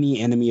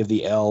any enemy of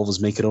the elves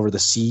make it over the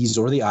seas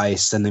or the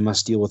ice, then they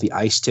must deal with the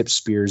ice-tipped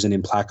spears and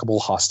implacable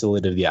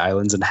hostility of the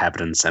island's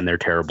inhabitants and their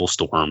terrible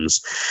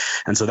storms.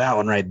 And so that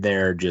one right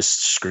there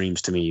just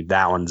screams to me,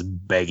 that one's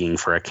begging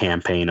for a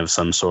campaign of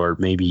some sort,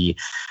 maybe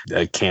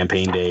a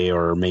campaign day,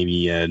 or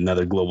maybe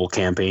another global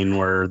campaign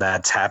where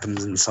that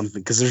happens in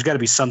something, because there's got to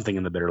be something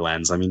in the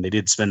Bitterlands. I mean, they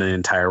did spend an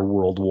entire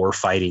world war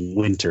fighting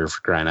winter, for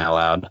crying out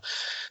loud.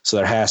 So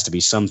there has to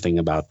be something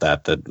about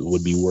that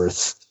would be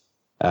worth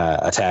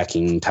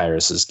attacking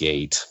Tyrus's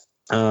Gate.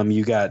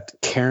 You got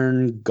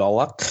Cairn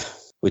Gulloch,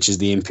 which is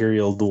the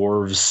Imperial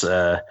Dwarves.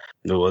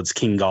 It's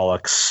King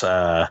Gulloch's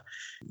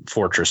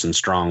fortress and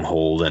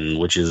stronghold, and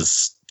which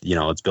is,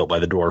 it's built by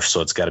the dwarfs,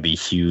 so it's got to be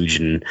huge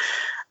and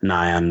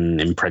nigh on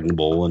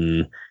impregnable.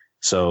 And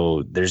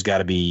so there's got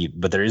to be,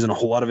 but there isn't a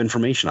whole lot of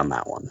information on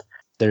that one.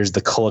 There's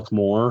the Kuluk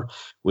Moor,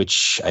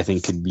 which I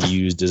think could be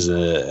used as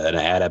an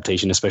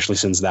adaptation, especially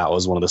since that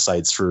was one of the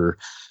sites for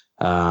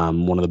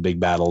one of the big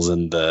battles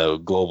in the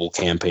global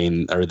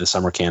campaign or the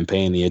summer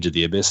campaign, the Edge of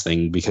the Abyss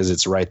thing, because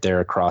it's right there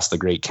across the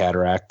Great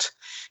Cataract.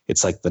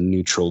 It's like the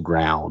neutral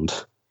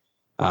ground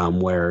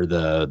where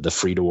the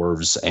Free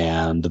Dwarves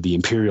and the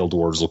Imperial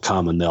Dwarves will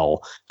come and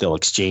they'll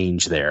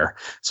exchange there.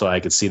 So I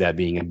could see that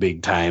being a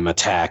big time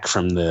attack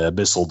from the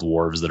Abyssal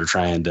Dwarves that are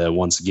trying to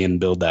once again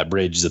build that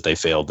bridge that they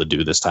failed to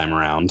do this time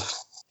around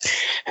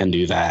and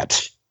do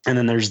that. And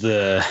then there's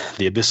the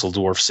Abyssal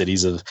Dwarf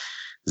cities of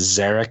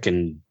Zarek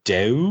and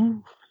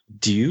Dew.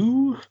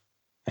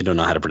 I don't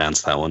know how to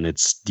pronounce that one.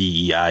 It's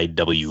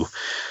Deiw.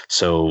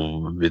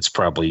 So it's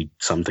probably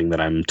something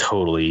that I'm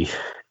totally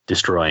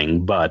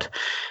destroying. But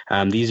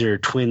these are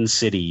twin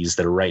cities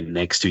that are right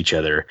next to each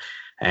other.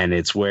 And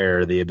it's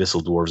where the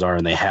Abyssal Dwarves are.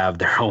 And they have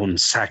their own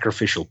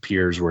sacrificial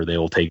piers where they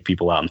will take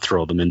people out and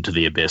throw them into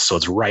the abyss. So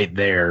it's right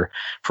there.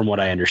 From what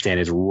I understand,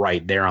 it's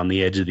right there on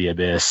the edge of the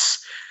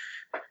abyss.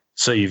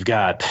 So you've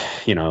got,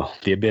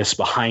 the abyss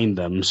behind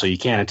them, so you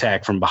can't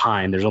attack from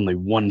behind. There's only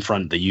one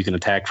front that you can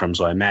attack from,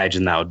 so I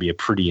imagine that would be a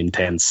pretty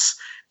intense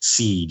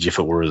siege if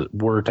it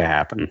were to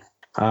happen.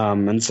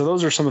 And so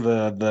those are some of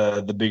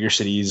the bigger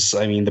cities.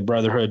 I mean, the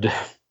Brotherhood,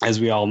 as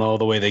we all know,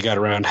 the way they got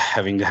around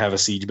having to have a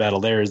siege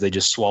battle there is they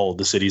just swallowed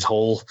the cities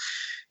whole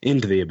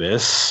into the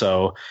abyss.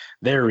 So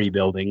they're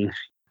rebuilding.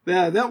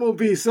 Yeah, that will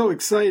be so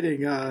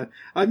exciting.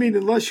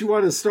 Unless you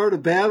want to start a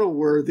battle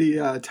where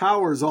the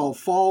towers all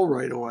fall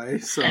right away.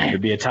 So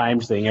it'd be a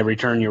timed thing. Every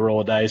turn you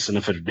roll a dice, and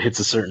if it hits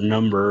a certain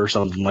number or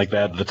something like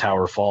that, the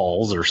tower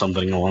falls or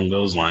something along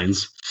those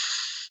lines.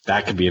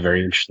 That could be a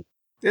very interesting.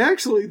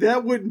 Actually,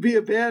 that wouldn't be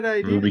a bad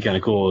idea. It would be kind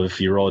of cool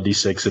if you roll a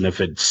d6, and if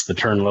it's the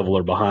turn level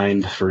or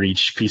behind for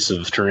each piece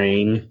of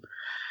terrain.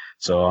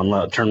 So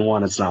on turn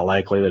 1, it's not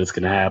likely that it's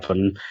going to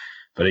happen.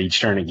 But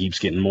each turn it keeps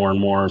getting more and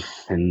more,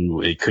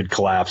 and it could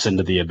collapse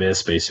into the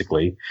abyss,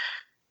 basically.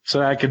 So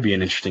that could be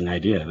an interesting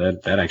idea.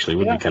 That actually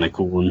would be kind of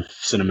cool and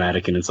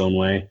cinematic in its own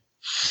way.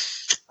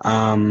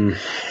 But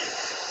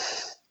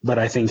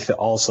I think that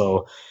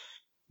also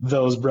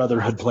those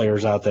Brotherhood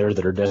players out there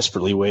that are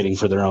desperately waiting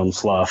for their own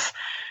fluff,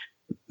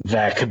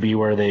 that could be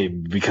where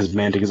because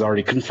Mantic has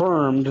already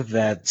confirmed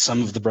that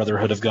some of the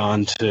Brotherhood have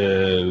gone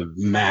to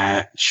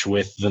match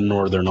with the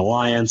Northern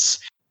Alliance.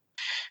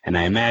 And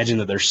I imagine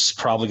that there's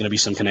probably going to be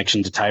some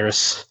connection to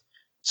Tyrus.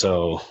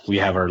 So we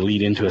have our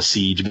lead into a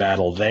siege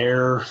battle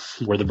there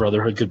where the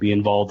Brotherhood could be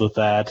involved with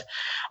that.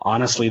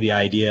 Honestly, the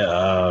idea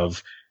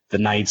of the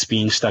knights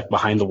being stuck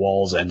behind the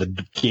walls and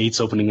the gates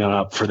opening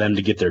up for them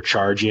to get their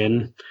charge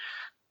in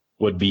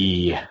would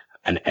be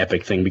an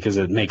epic thing, because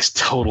it makes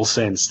total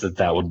sense that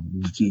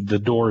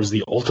the door is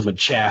the ultimate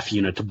chaff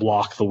unit to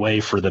block the way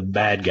for the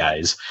bad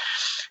guys.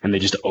 And they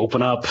just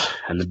open up,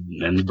 and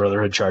the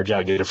Brotherhood charge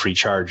out, get a free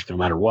charge no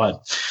matter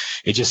what.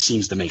 It just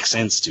seems to make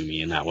sense to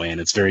me in that way,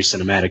 and it's very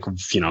cinematic.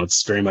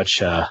 It's very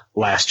much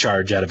last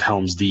charge out of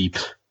Helm's Deep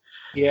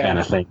kind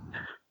of thing.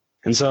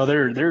 And so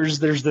there's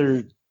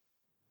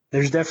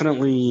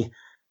definitely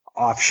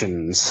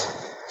options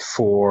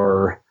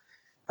for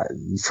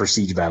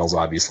siege battles,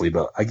 obviously.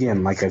 But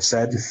again, like I've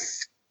said,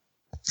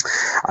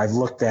 I've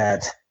looked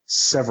at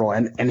several,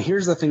 and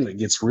here's the thing that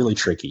gets really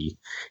tricky,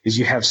 is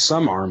you have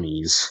some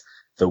armies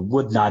that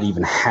would not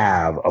even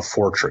have a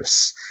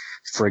fortress.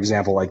 For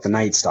example, like the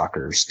Night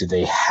Stalkers. Do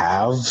they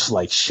have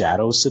like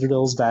shadow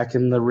citadels back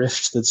in the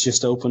rift that's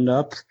just opened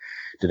up?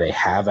 Do they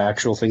have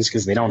actual things?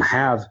 Because they don't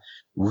have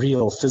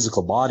real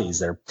physical bodies.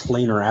 They're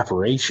planar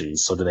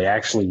apparitions. So do they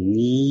actually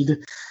need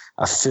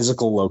a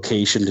physical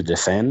location to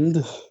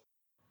defend?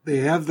 They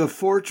have the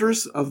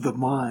fortress of the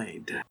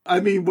mind.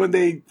 I mean,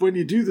 when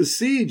you do the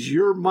siege,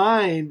 your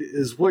mind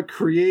is what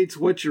creates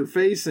what you're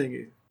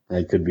facing.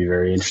 That could be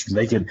very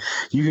interesting.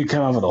 You could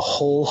come up with a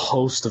whole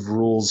host of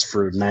rules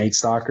for Night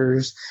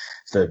Stalkers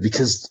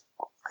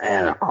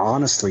and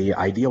honestly,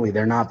 ideally,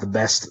 they're not the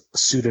best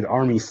suited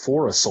army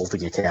for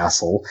assaulting a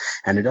castle,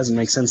 and it doesn't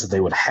make sense that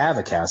they would have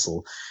a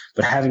castle.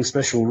 But having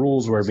special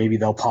rules where maybe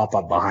they'll pop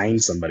up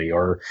behind somebody,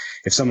 or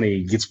if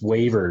somebody gets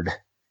wavered,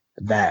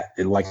 that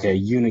like a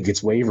unit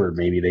gets wavered,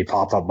 maybe they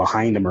pop up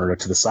behind them or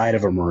to the side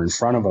of them or in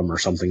front of them or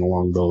something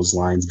along those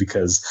lines,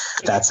 because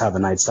that's how the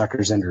Night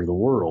Stalkers enter the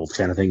world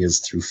kind of thing, is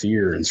through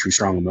fear and through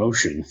strong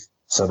emotion.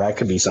 So that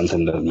could be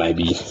something that might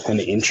be an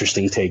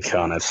interesting take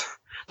on it.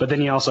 But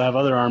then you also have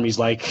other armies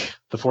like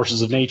the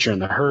Forces of Nature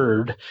and the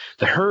Herd.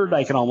 The Herd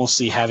I can almost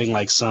see having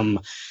like some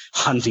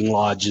hunting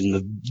lodge in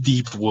the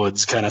deep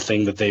woods kind of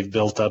thing that they've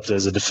built up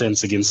as a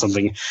defense against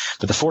something.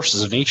 But the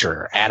Forces of Nature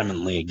are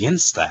adamantly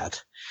against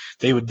that.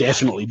 They would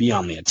definitely be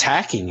on the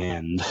attacking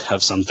end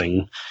of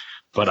something,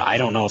 but I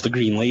don't know if the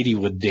Green Lady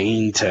would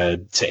deign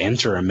to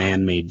enter a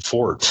man-made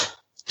fort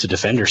to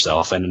defend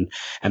herself. And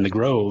the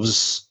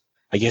Groves,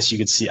 I guess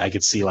I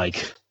could see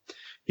like,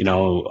 a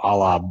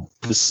la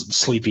the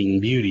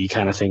Sleeping Beauty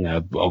kind of thing,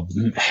 a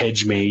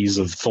hedge maze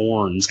of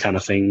thorns kind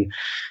of thing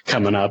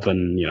coming up,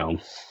 and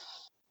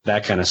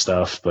that kind of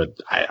stuff. But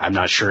I'm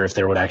not sure if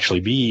there would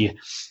actually be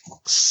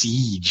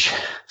siege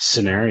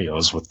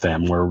scenarios with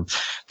them where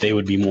they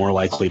would be more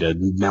likely to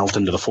melt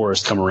into the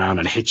forest, come around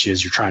and hit you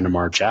as you're trying to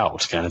march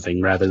out kind of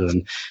thing, rather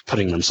than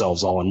putting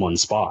themselves all in one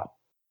spot.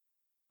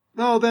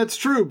 No, that's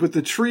true, but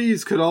the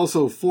trees could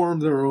also form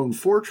their own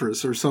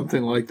fortress or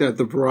something like that.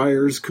 The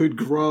briars could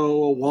grow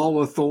a wall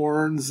of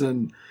thorns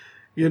and,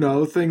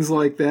 things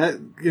like that.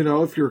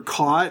 If you're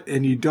caught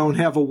and you don't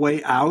have a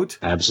way out.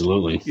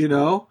 Absolutely.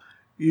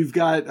 You've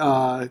got,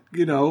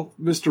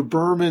 Mr.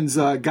 Berman's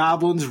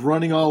goblins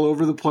running all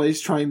over the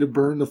place trying to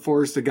burn the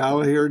Forest of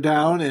Galahir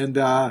down. And,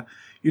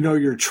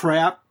 you're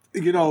trapped.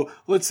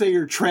 Let's say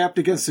you're trapped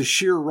against a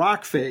sheer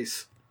rock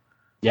face.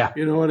 Yeah.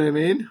 You know what I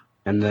mean?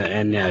 And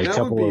a that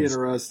couple would be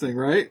interesting,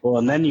 right? Well,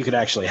 and then you could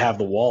actually have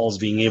the walls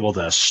being able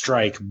to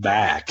strike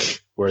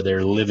back where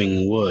they're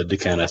living wood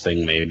kind of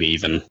thing, maybe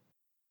even.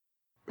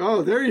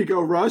 Oh, there you go,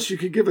 Russ. You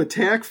could give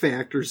attack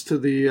factors to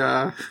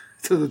the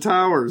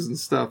towers and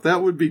stuff.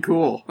 That would be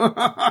cool.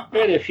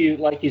 Good if you,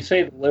 like you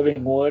say, the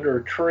living wood or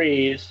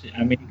trees.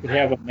 I mean, you could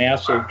have a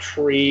massive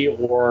tree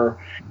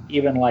or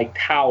even like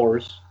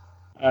towers.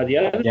 The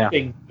other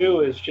thing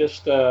too is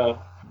just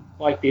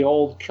like the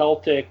old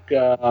Celtic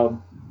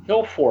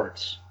hill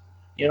forts.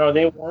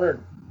 They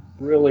weren't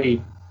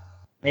really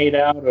made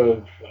out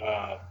of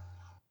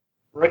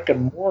brick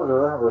and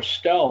mortar or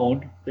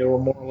stone. They were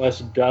more or less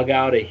dug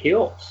out of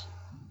hills.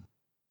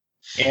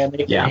 And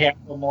they can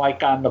have them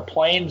like on the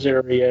plains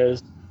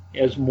areas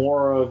as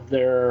more of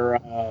their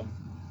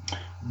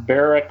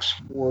barracks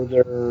for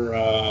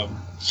their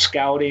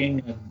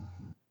scouting and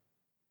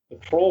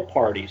patrol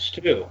parties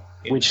too.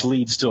 Which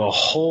leads to a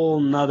whole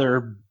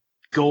nother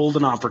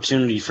golden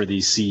opportunity for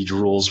these siege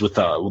rules with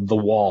the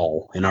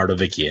wall in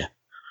Ardovikia.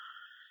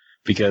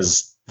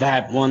 Because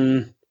that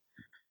one,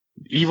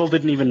 Evil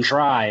didn't even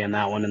try in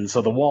that one, and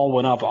so the wall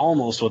went up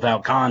almost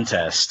without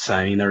contest.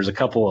 I mean, there's a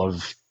couple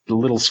of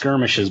little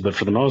skirmishes, but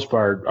for the most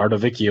part,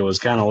 Ardovikia was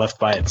kind of left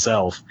by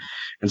itself.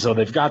 And so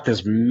they've got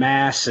this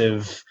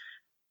massive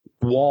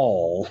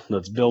wall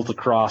that's built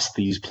across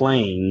these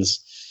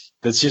plains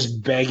that's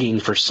just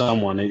begging for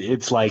someone.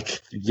 It's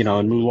like, in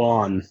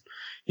Mulan,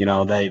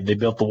 they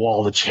built the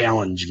wall to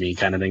challenge me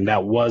kind of thing.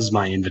 That was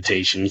my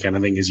invitation kind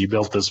of thing, is you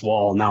built this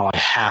wall, now I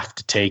have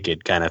to take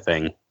it kind of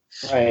thing.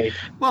 Right.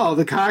 Well,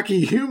 the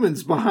cocky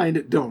humans behind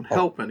it don't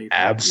help anything.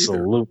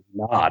 Absolutely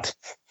not.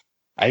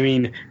 I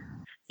mean,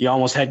 you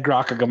almost had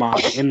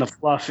Grakagamok in the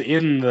fluff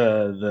in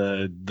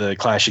the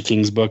Clash of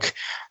Kings book,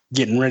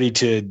 getting ready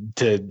to.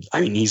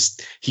 I mean, he's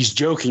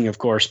joking, of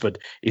course, but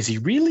is he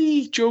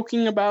really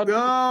joking about? No,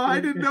 I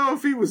didn't know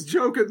if he was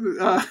joking.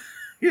 I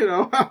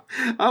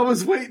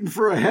was waiting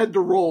for a head to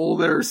roll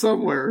there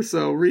somewhere.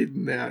 So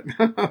reading that,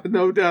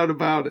 no doubt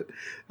about it.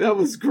 That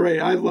was great.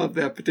 I love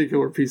that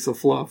particular piece of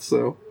fluff.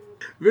 So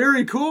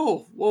very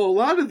cool. Well, a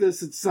lot of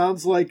this, it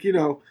sounds like,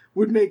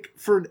 would make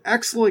for an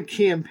excellent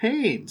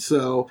campaign.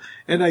 So,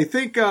 and I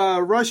think,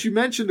 Russ, you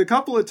mentioned a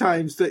couple of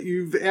times that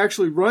you've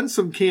actually run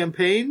some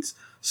campaigns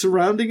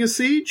surrounding a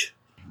siege.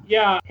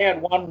 Yeah, I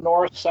had one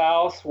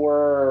north-south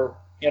where,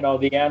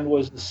 the end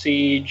was the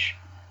siege.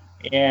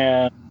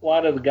 And a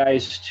lot of the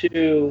guys,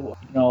 too,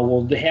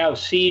 will have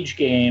siege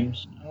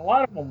games. And a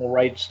lot of them will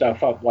write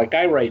stuff up. Like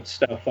I write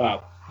stuff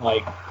up.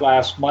 Like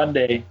last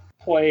Monday,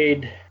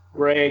 played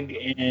Greg,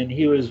 and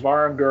he was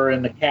Varangur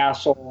in the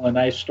castle, and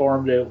I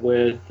stormed it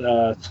with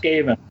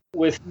Skaven.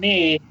 With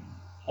me,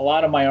 a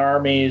lot of my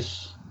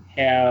armies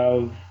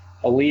have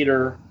a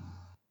leader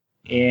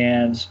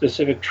and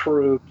specific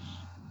troops,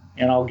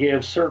 and I'll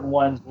give certain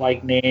ones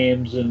like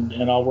names,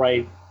 and I'll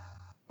write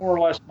more or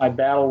less my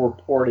battle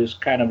report is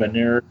kind of a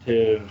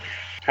narrative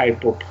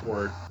type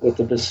report. With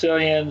the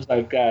Basilians,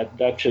 I've got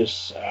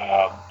Duchess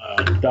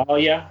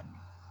Dahlia,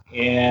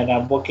 and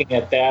I'm looking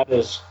at that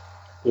as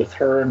with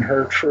her and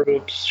her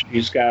troops.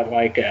 She's got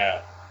like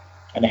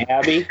an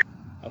abbey,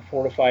 a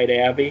fortified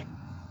abbey.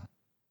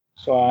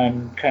 So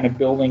I'm kind of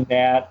building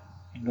that.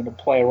 I'm going to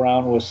play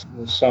around with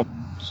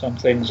some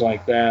things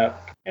like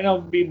that. And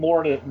there'll be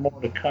more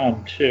to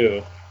come,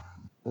 too.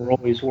 We're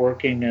always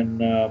working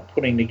and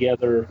putting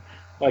together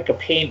like a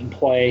paint and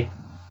play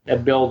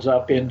that builds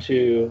up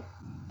into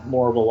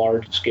more of a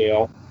large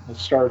scale. We'll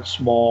start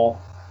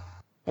small,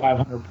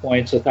 500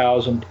 points,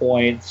 1,000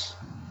 points,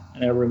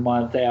 and every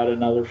month add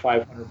another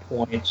 500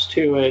 points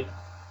to it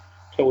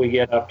till we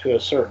get up to a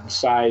certain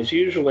size.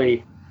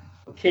 Usually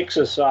what kicks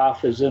us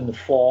off is in the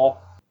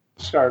fall.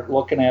 Start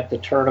looking at the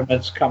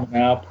tournaments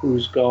coming up,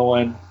 who's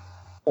going,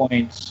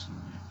 points,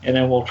 and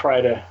then we'll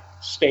try to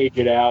stage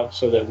it out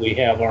so that we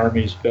have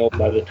armies built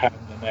by the time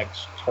the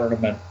next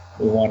tournament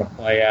we want to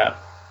play at.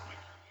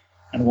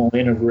 And we'll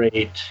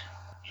integrate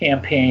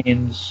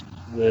campaigns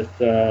with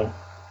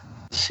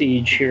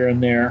siege here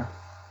and there.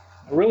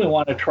 I really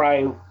want to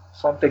try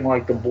something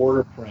like the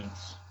Border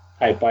Prince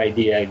type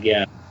idea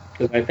again,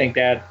 because I think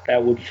that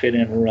would fit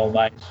in real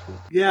nice.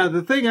 Yeah,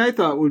 the thing I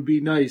thought would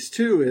be nice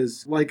too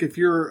is like if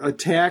you're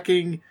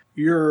attacking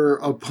your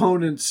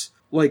opponent's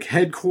like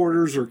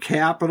headquarters or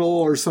capital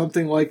or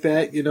something like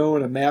that, in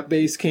a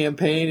map-based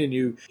campaign, and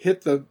you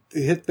hit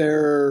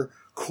their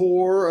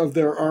core of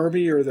their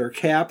army or their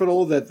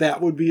capital,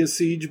 that would be a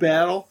siege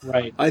battle.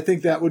 Right. I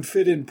think that would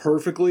fit in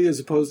perfectly, as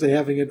opposed to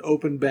having an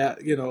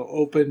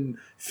open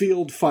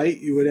field fight.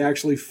 You would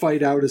actually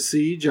fight out a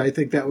siege. I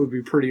think that would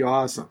be pretty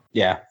awesome.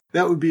 Yeah.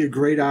 That would be a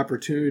great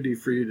opportunity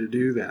for you to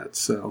do that.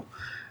 So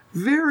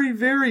very,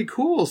 very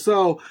cool.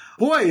 So,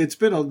 boy, it's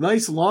been a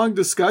nice long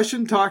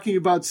discussion talking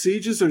about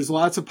sieges. There's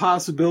lots of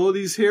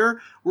possibilities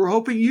here. We're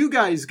hoping you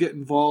guys get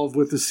involved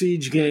with the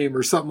siege game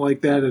or something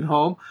like that at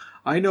home.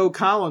 I know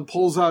Colin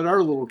pulls out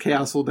our little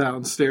castle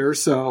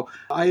downstairs, so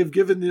I have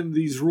given him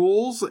these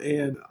rules,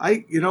 and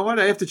I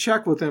have to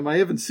check with him. I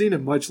haven't seen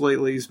him much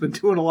lately. He's been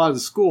doing a lot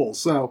of school,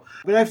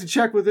 but I have to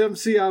check with him,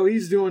 see how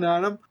he's doing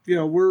on them.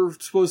 We're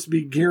supposed to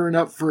be gearing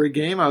up for a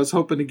game. I was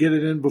hoping to get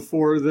it in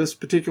before this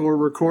particular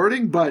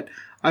recording, but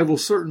I will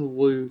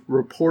certainly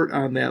report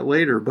on that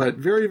later. But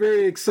very,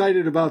 very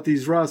excited about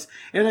these, Russ.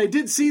 And I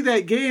did see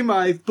that game.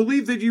 I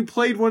believe that you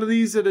played one of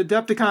these at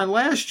Adepticon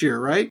last year,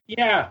 right?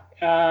 Yeah,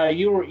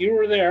 you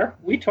were there.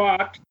 We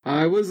talked.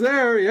 I was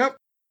there, yep.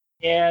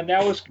 And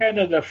that was kind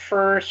of the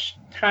first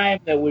time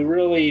that we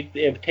really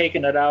have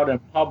taken it out in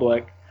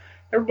public.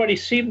 Everybody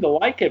seemed to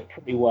like it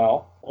pretty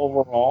well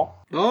overall.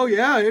 Oh,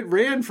 yeah, it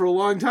ran for a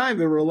long time.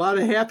 There were a lot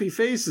of happy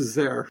faces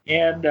there.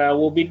 And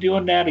we'll be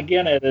doing that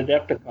again at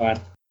Adepticon.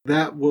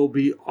 That will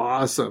be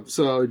awesome.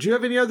 So, do you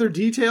have any other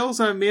details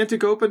on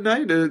Mantic Open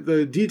Night?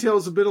 The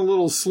details have been a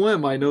little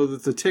slim. I know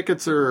that the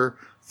tickets are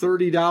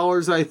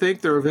 $30, I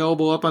think. They're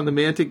available up on the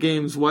Mantic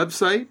Games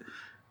website.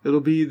 It'll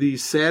be the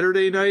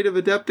Saturday night of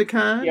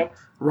Adepticon. Yep.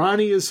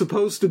 Ronnie is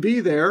supposed to be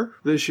there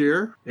this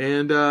year,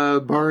 and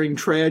barring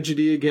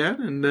tragedy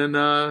again, and then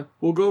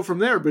we'll go from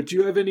there. But do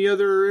you have any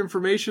other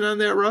information on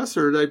that, Russ,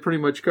 or did I pretty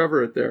much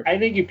cover it there? I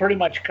think you pretty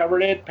much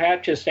covered it.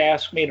 Pat just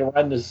asked me to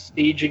run the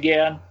siege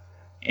again.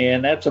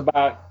 And that's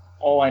about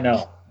all I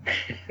know,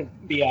 to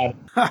be honest.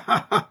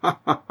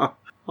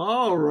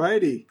 All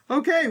righty.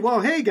 Okay, well,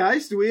 hey,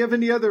 guys, do we have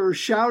any other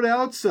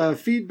shout-outs,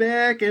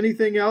 feedback,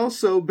 anything else?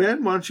 So,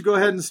 Ben, why don't you go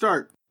ahead and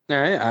start?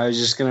 All right, I was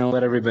just going to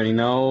let everybody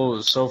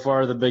know, so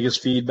far the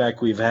biggest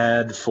feedback we've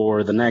had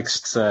for the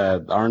next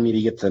army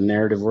to get the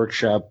Narrative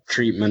Workshop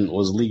treatment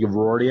was League of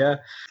Rordia.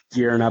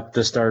 Gearing up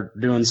to start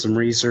doing some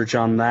research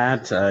on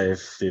that.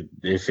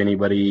 If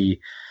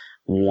anybody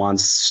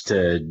wants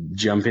to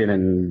jump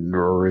in,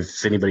 or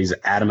if anybody's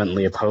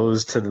adamantly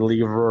opposed to the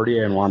League of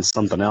Rordia and wants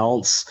something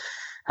else,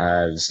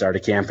 start a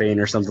campaign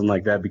or something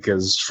like that,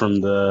 because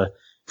from the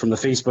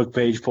Facebook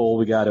page poll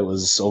we got, it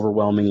was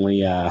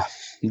overwhelmingly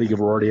League of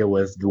Rordia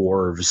with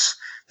dwarves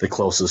the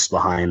closest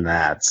behind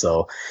that.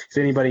 So if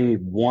anybody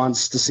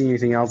wants to see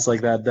anything else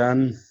like that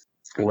done,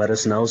 let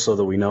us know so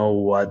that we know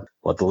what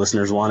the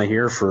listeners want to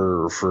hear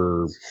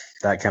for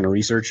that kind of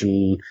research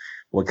and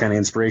what kind of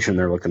inspiration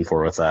they're looking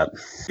for with that.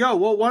 Yeah,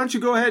 well, why don't you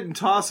go ahead and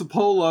toss a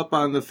poll up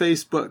on the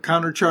Facebook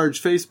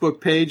Countercharge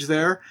Facebook page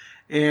there,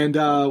 and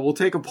we'll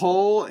take a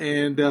poll,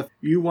 and if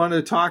you want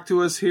to talk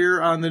to us here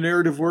on the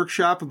Narrative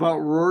Workshop about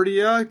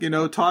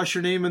Rordia, toss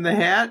your name in the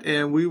hat,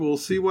 and we will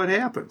see what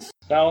happens.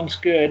 Sounds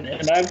good.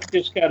 And I've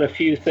just got a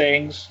few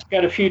things.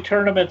 Got a few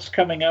tournaments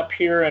coming up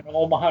here in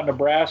Omaha,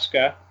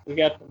 Nebraska. We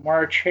got the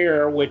March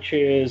Hare, which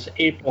is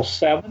April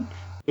 7th.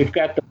 We've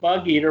got the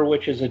Bug Eater,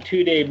 which is a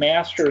 2-day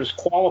Masters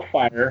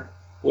qualifier,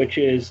 which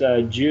is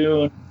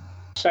June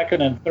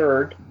 2nd and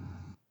 3rd.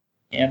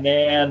 And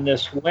then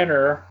this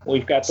winter,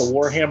 we've got the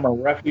Warhammer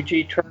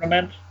Refugee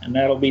Tournament, and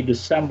that'll be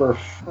December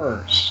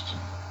 1st.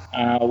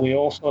 We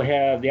also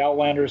have, the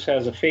Outlanders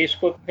has a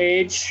Facebook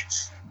page.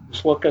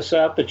 Just look us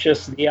up. It's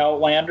just the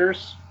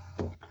Outlanders.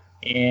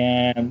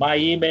 And my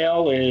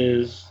email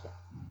is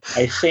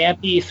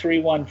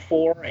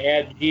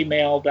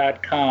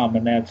isanti314@gmail.com,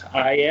 and that's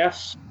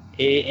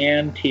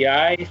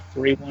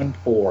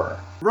ISANTI314.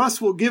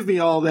 Russ will give me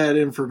all that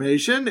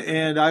information,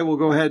 and I will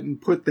go ahead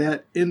and put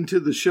that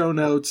into the show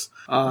notes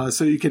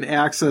so you can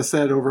access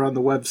that over on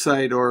the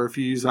website, or if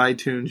you use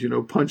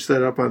iTunes, punch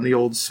that up on the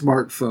old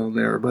smartphone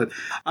there. But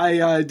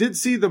I did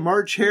see the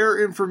March Hare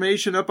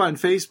information up on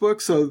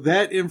Facebook, so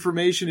that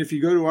information, if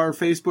you go to our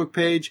Facebook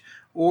page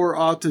or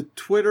out to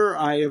Twitter,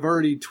 I have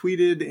already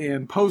tweeted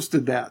and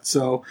posted that.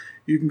 So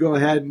you can go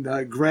ahead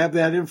and grab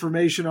that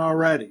information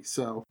already.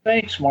 So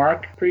thanks,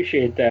 Mark.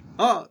 Appreciate that.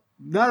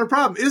 Not a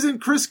problem. Isn't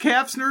Chris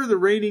Kapsner the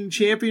reigning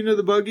champion of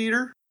the Bug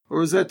Eater? Or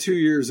was that 2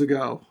 years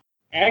ago?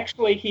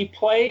 Actually, he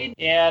played,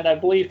 and I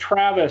believe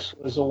Travis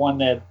was the one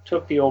that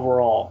took the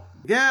overall.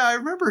 Yeah, I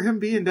remember him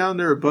being down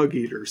there at Bug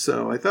Eater,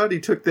 so I thought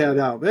he took that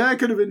out. That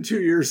could have been 2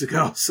 years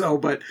ago,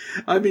 but,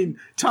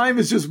 time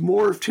has just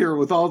morphed here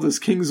with all this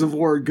Kings of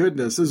War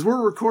goodness. As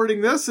we're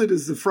recording this, it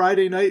is the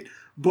Friday night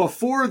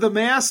before the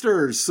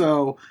Masters.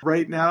 So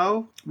right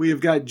now we have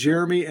got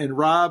Jeremy and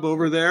Rob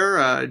over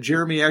there.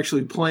 Jeremy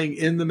actually playing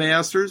in the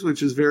Masters,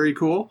 which is very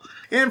cool.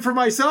 And for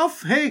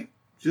myself, hey,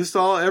 just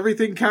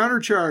everything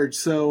countercharge.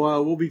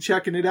 So we'll be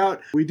checking it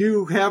out. We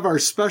do have our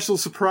special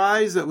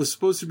surprise that was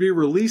supposed to be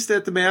released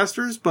at the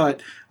Masters,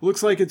 but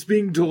looks like it's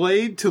being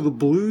delayed to the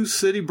Blue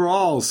City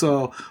Brawl.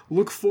 So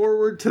look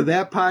forward to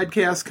that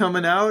podcast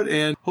coming out,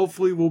 and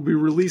hopefully we'll be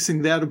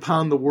releasing that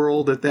upon the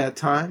world at that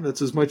time.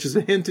 That's as much as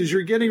a hint as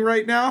you're getting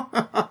right now.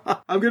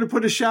 I'm going to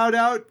put a shout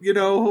out,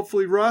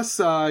 hopefully Russ,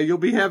 you'll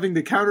be having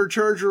the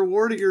Countercharger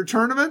Award at your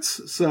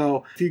tournaments.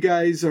 So if you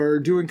guys are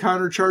doing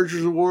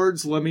Counterchargers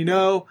Awards, let me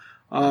know.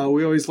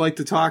 We always like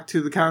to talk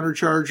to the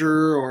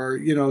Countercharger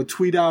or,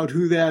 tweet out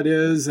who that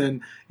is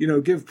and,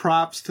 give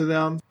props to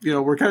them.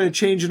 We're kind of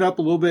changing up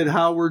a little bit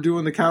how we're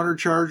doing the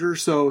Countercharger.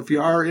 So if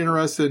you are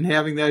interested in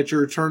having that at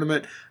your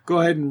tournament, go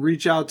ahead and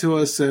reach out to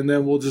us, and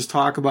then we'll just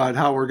talk about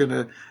how we're going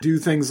to do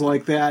things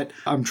like that.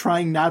 I'm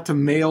trying not to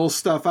mail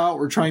stuff out.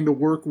 We're trying to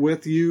work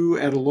with you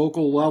at a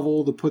local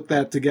level to put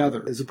that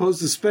together. As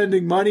opposed to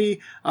spending money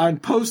on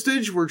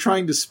postage, we're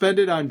trying to spend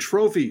it on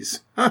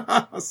trophies.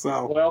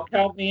 Well,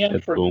 count me in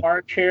for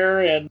March here,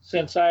 and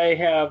since I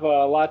have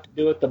a lot to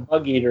do with the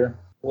Bug Eater,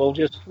 we'll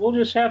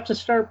just have to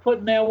start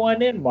putting that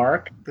one in,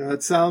 Mark.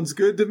 That sounds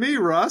good to me,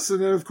 Russ.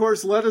 And then, of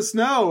course, let us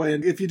know.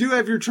 And if you do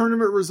have your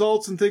tournament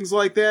results and things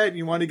like that, and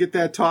you want to get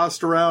that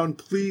tossed around,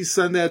 please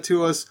send that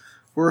to us.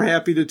 We're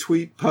happy to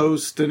tweet,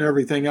 post, and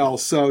everything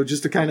else. So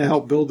just to kind of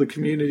help build the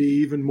community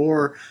even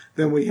more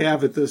than we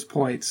have at this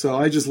point. So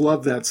I just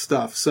love that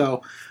stuff.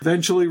 So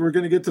eventually we're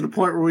going to get to the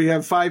point where we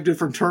have 5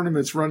 different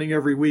tournaments running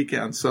every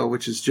weekend. So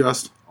which is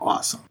just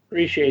awesome.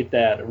 Appreciate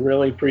that. I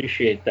really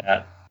appreciate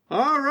that.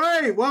 All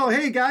right. Well,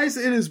 hey, guys,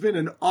 it has been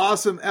an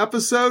awesome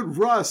episode.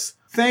 Russ,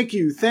 thank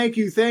you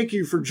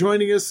for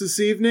joining us this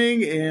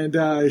evening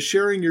and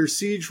sharing your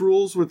Siege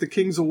rules with the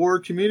Kings of War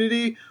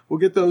community.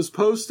 We'll get those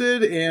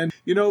posted. And,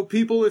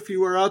 people, if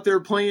you are out there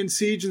playing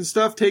Siege and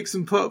stuff, take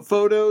some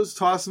photos,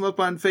 toss them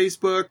up on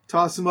Facebook,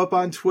 toss them up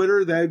on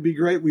Twitter. That'd be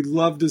great. We'd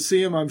love to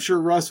see them. I'm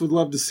sure Russ would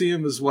love to see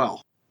them as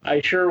well.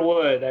 I sure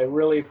would. I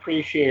really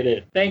appreciate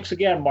it. Thanks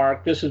again,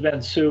 Mark. This has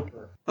been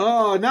super.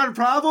 Oh, not a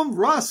problem.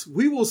 Russ,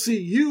 we will see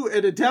you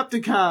at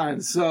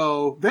Adepticon.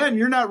 So, Ben,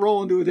 you're not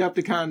rolling to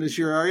Adepticon this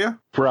year, are you?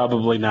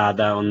 Probably not.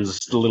 That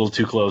one's a little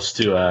too close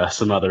to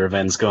some other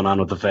events going on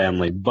with the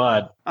family,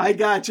 but... I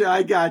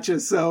gotcha.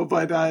 So,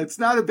 but it's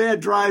not a bad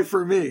drive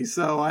for me.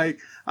 So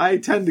I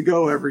tend to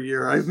go every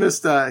year. I've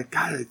missed, I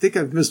think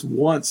I've missed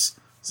once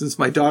since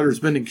my daughter's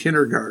been in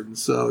kindergarten.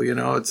 So,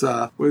 it's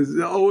was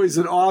always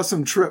an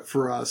awesome trip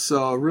for us.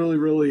 So I really,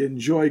 really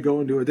enjoy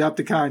going to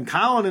Adepticon.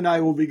 Colin and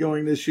I will be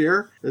going this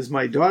year, as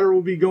my daughter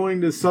will be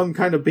going to some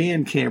kind of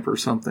band camp or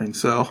something.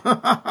 So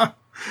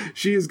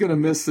she is going to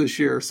miss this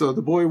year. So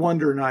the Boy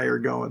Wonder and I are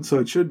going. So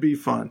it should be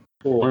fun.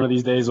 Cool. One of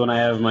these days when I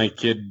have my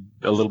kid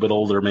a little bit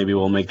older, maybe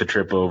we'll make the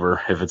trip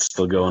over if it's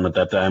still going at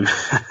that time.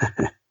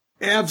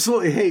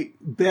 Absolutely. Hey,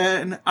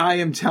 Ben, I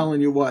am telling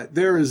you what,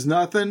 there is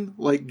nothing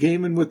like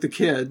gaming with the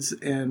kids,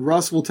 and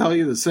Russ will tell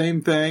you the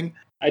same thing.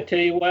 I tell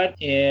you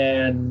what,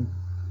 in,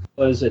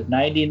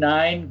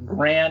 99,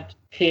 Grant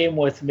came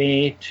with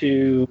me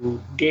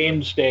to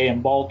Games Day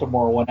in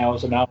Baltimore when I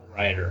was an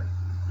outrider.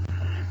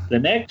 The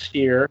next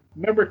year,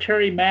 remember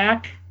Terry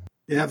Mack?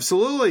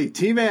 Absolutely.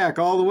 T-Mac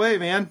all the way,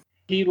 man.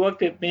 He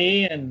looked at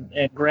me and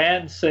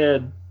Grant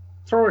said,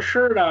 throw a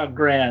shirt on,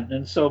 Grant.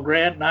 And so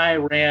Grant and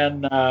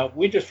I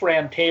we just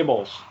ran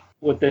tables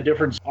with the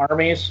different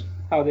armies,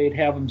 how they'd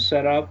have them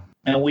set up.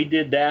 And we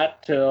did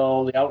that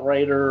till the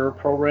Outrider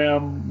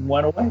program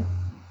went away.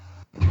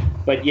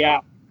 But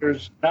yeah,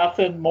 there's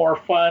nothing more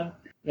fun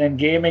than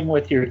gaming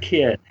with your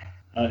kid.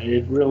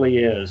 It really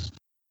is.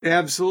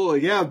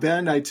 Absolutely. Yeah,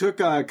 Ben, I took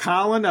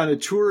Colin on a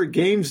tour of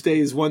Games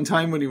Days one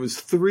time when he was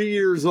 3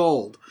 years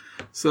old.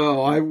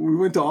 So we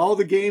went to all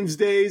the Games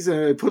Days,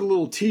 and I put a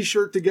little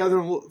T-shirt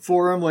together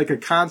for him, like a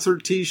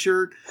concert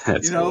T-shirt.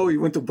 Cool. He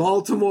went to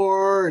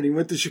Baltimore, and he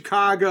went to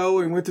Chicago,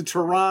 and went to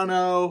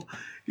Toronto,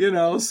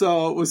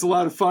 so it was a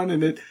lot of fun.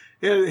 And it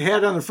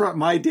had on the front,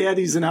 my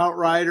daddy's an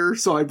outrider,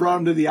 so I brought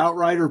him to the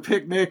outrider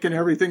picnic and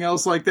everything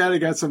else like that. I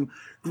got some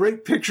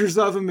great pictures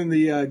of him in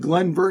the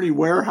Glen Burnie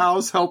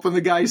warehouse helping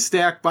the guys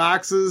stack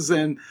boxes,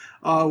 and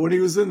when he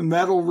was in the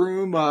metal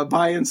room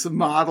buying some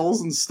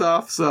models and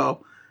stuff.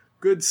 So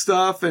good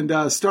stuff.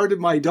 And started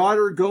my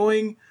daughter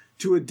going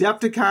to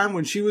Adepticon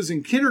when she was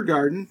in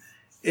kindergarten.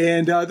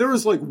 And there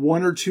was like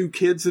 1 or 2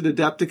 kids at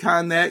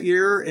Adepticon that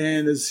year.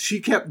 And as she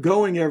kept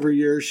going every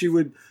year, she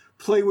would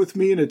play with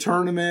me in a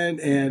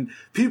tournament, and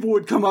people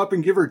would come up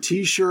and give her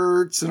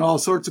T-shirts and all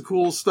sorts of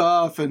cool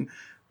stuff. And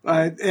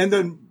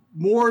then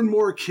more and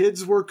more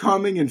kids were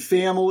coming and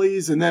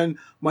families. And then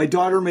my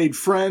daughter made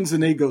friends,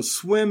 and they'd go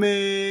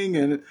swimming,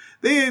 and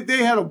they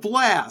had a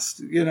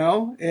blast,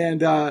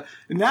 And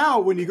now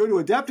when you go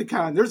to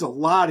Adepticon, there's a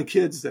lot of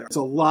kids there. It's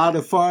a lot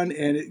of fun.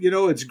 And,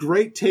 it's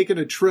great taking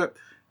a trip,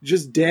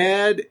 just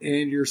dad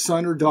and your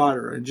son or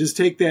daughter, and just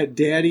take that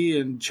daddy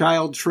and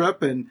child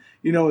trip. And,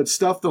 it's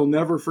stuff they'll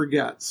never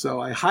forget.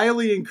 So I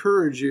highly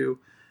encourage you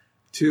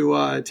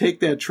to take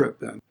that trip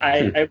then.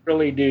 I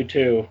really do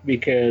too,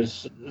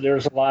 because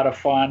there's a lot of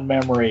fond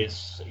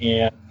memories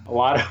in a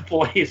lot of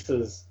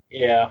places.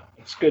 Yeah,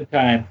 it's a good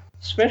time.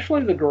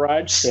 Especially the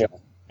garage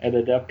sale at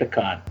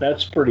Adepticon.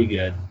 That's pretty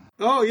good.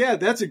 Oh, yeah,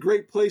 that's a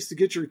great place to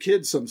get your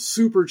kids some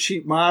super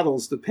cheap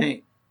models to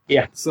paint.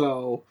 Yeah.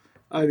 So,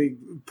 I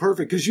mean,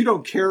 perfect, because you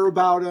don't care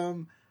about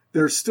them.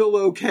 They're still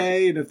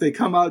okay, and if they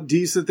come out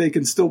decent, they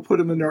can still put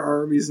them in their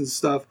armies and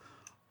stuff.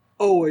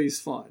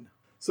 Always fun.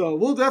 So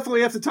we'll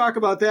definitely have to talk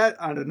about that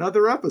on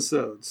another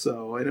episode.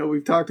 So I know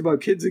we've talked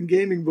about kids in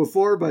gaming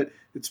before, but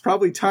it's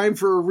probably time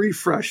for a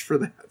refresh for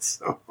that.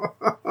 So,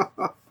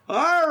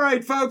 all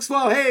right, folks.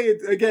 Well, hey,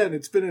 again,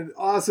 it's been an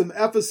awesome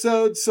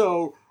episode.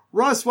 So,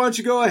 Russ, why don't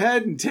you go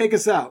ahead and take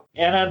us out?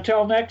 And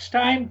until next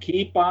time,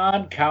 keep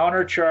on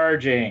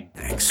countercharging.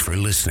 Thanks for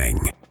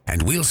listening,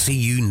 and we'll see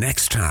you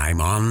next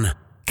time on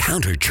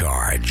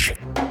Countercharge.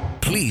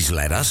 Please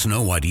let us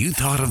know what you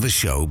thought of the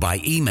show by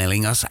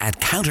emailing us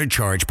at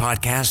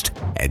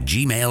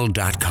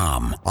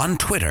counterchargepodcast@gmail.com, on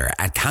Twitter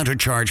at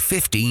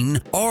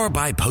countercharge15, or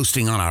by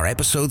posting on our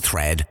episode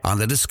thread on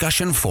the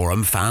discussion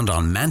forum found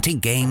on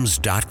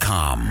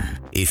manticgames.com.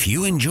 If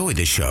you enjoy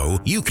the show,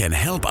 you can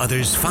help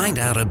others find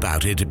out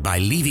about it by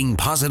leaving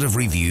positive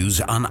reviews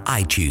on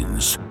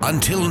iTunes.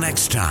 Until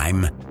next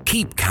time,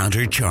 keep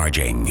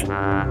countercharging.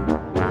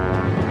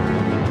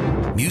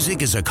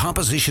 Music is a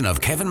composition of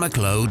Kevin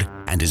MacLeod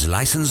and is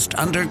licensed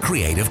under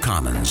Creative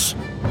Commons.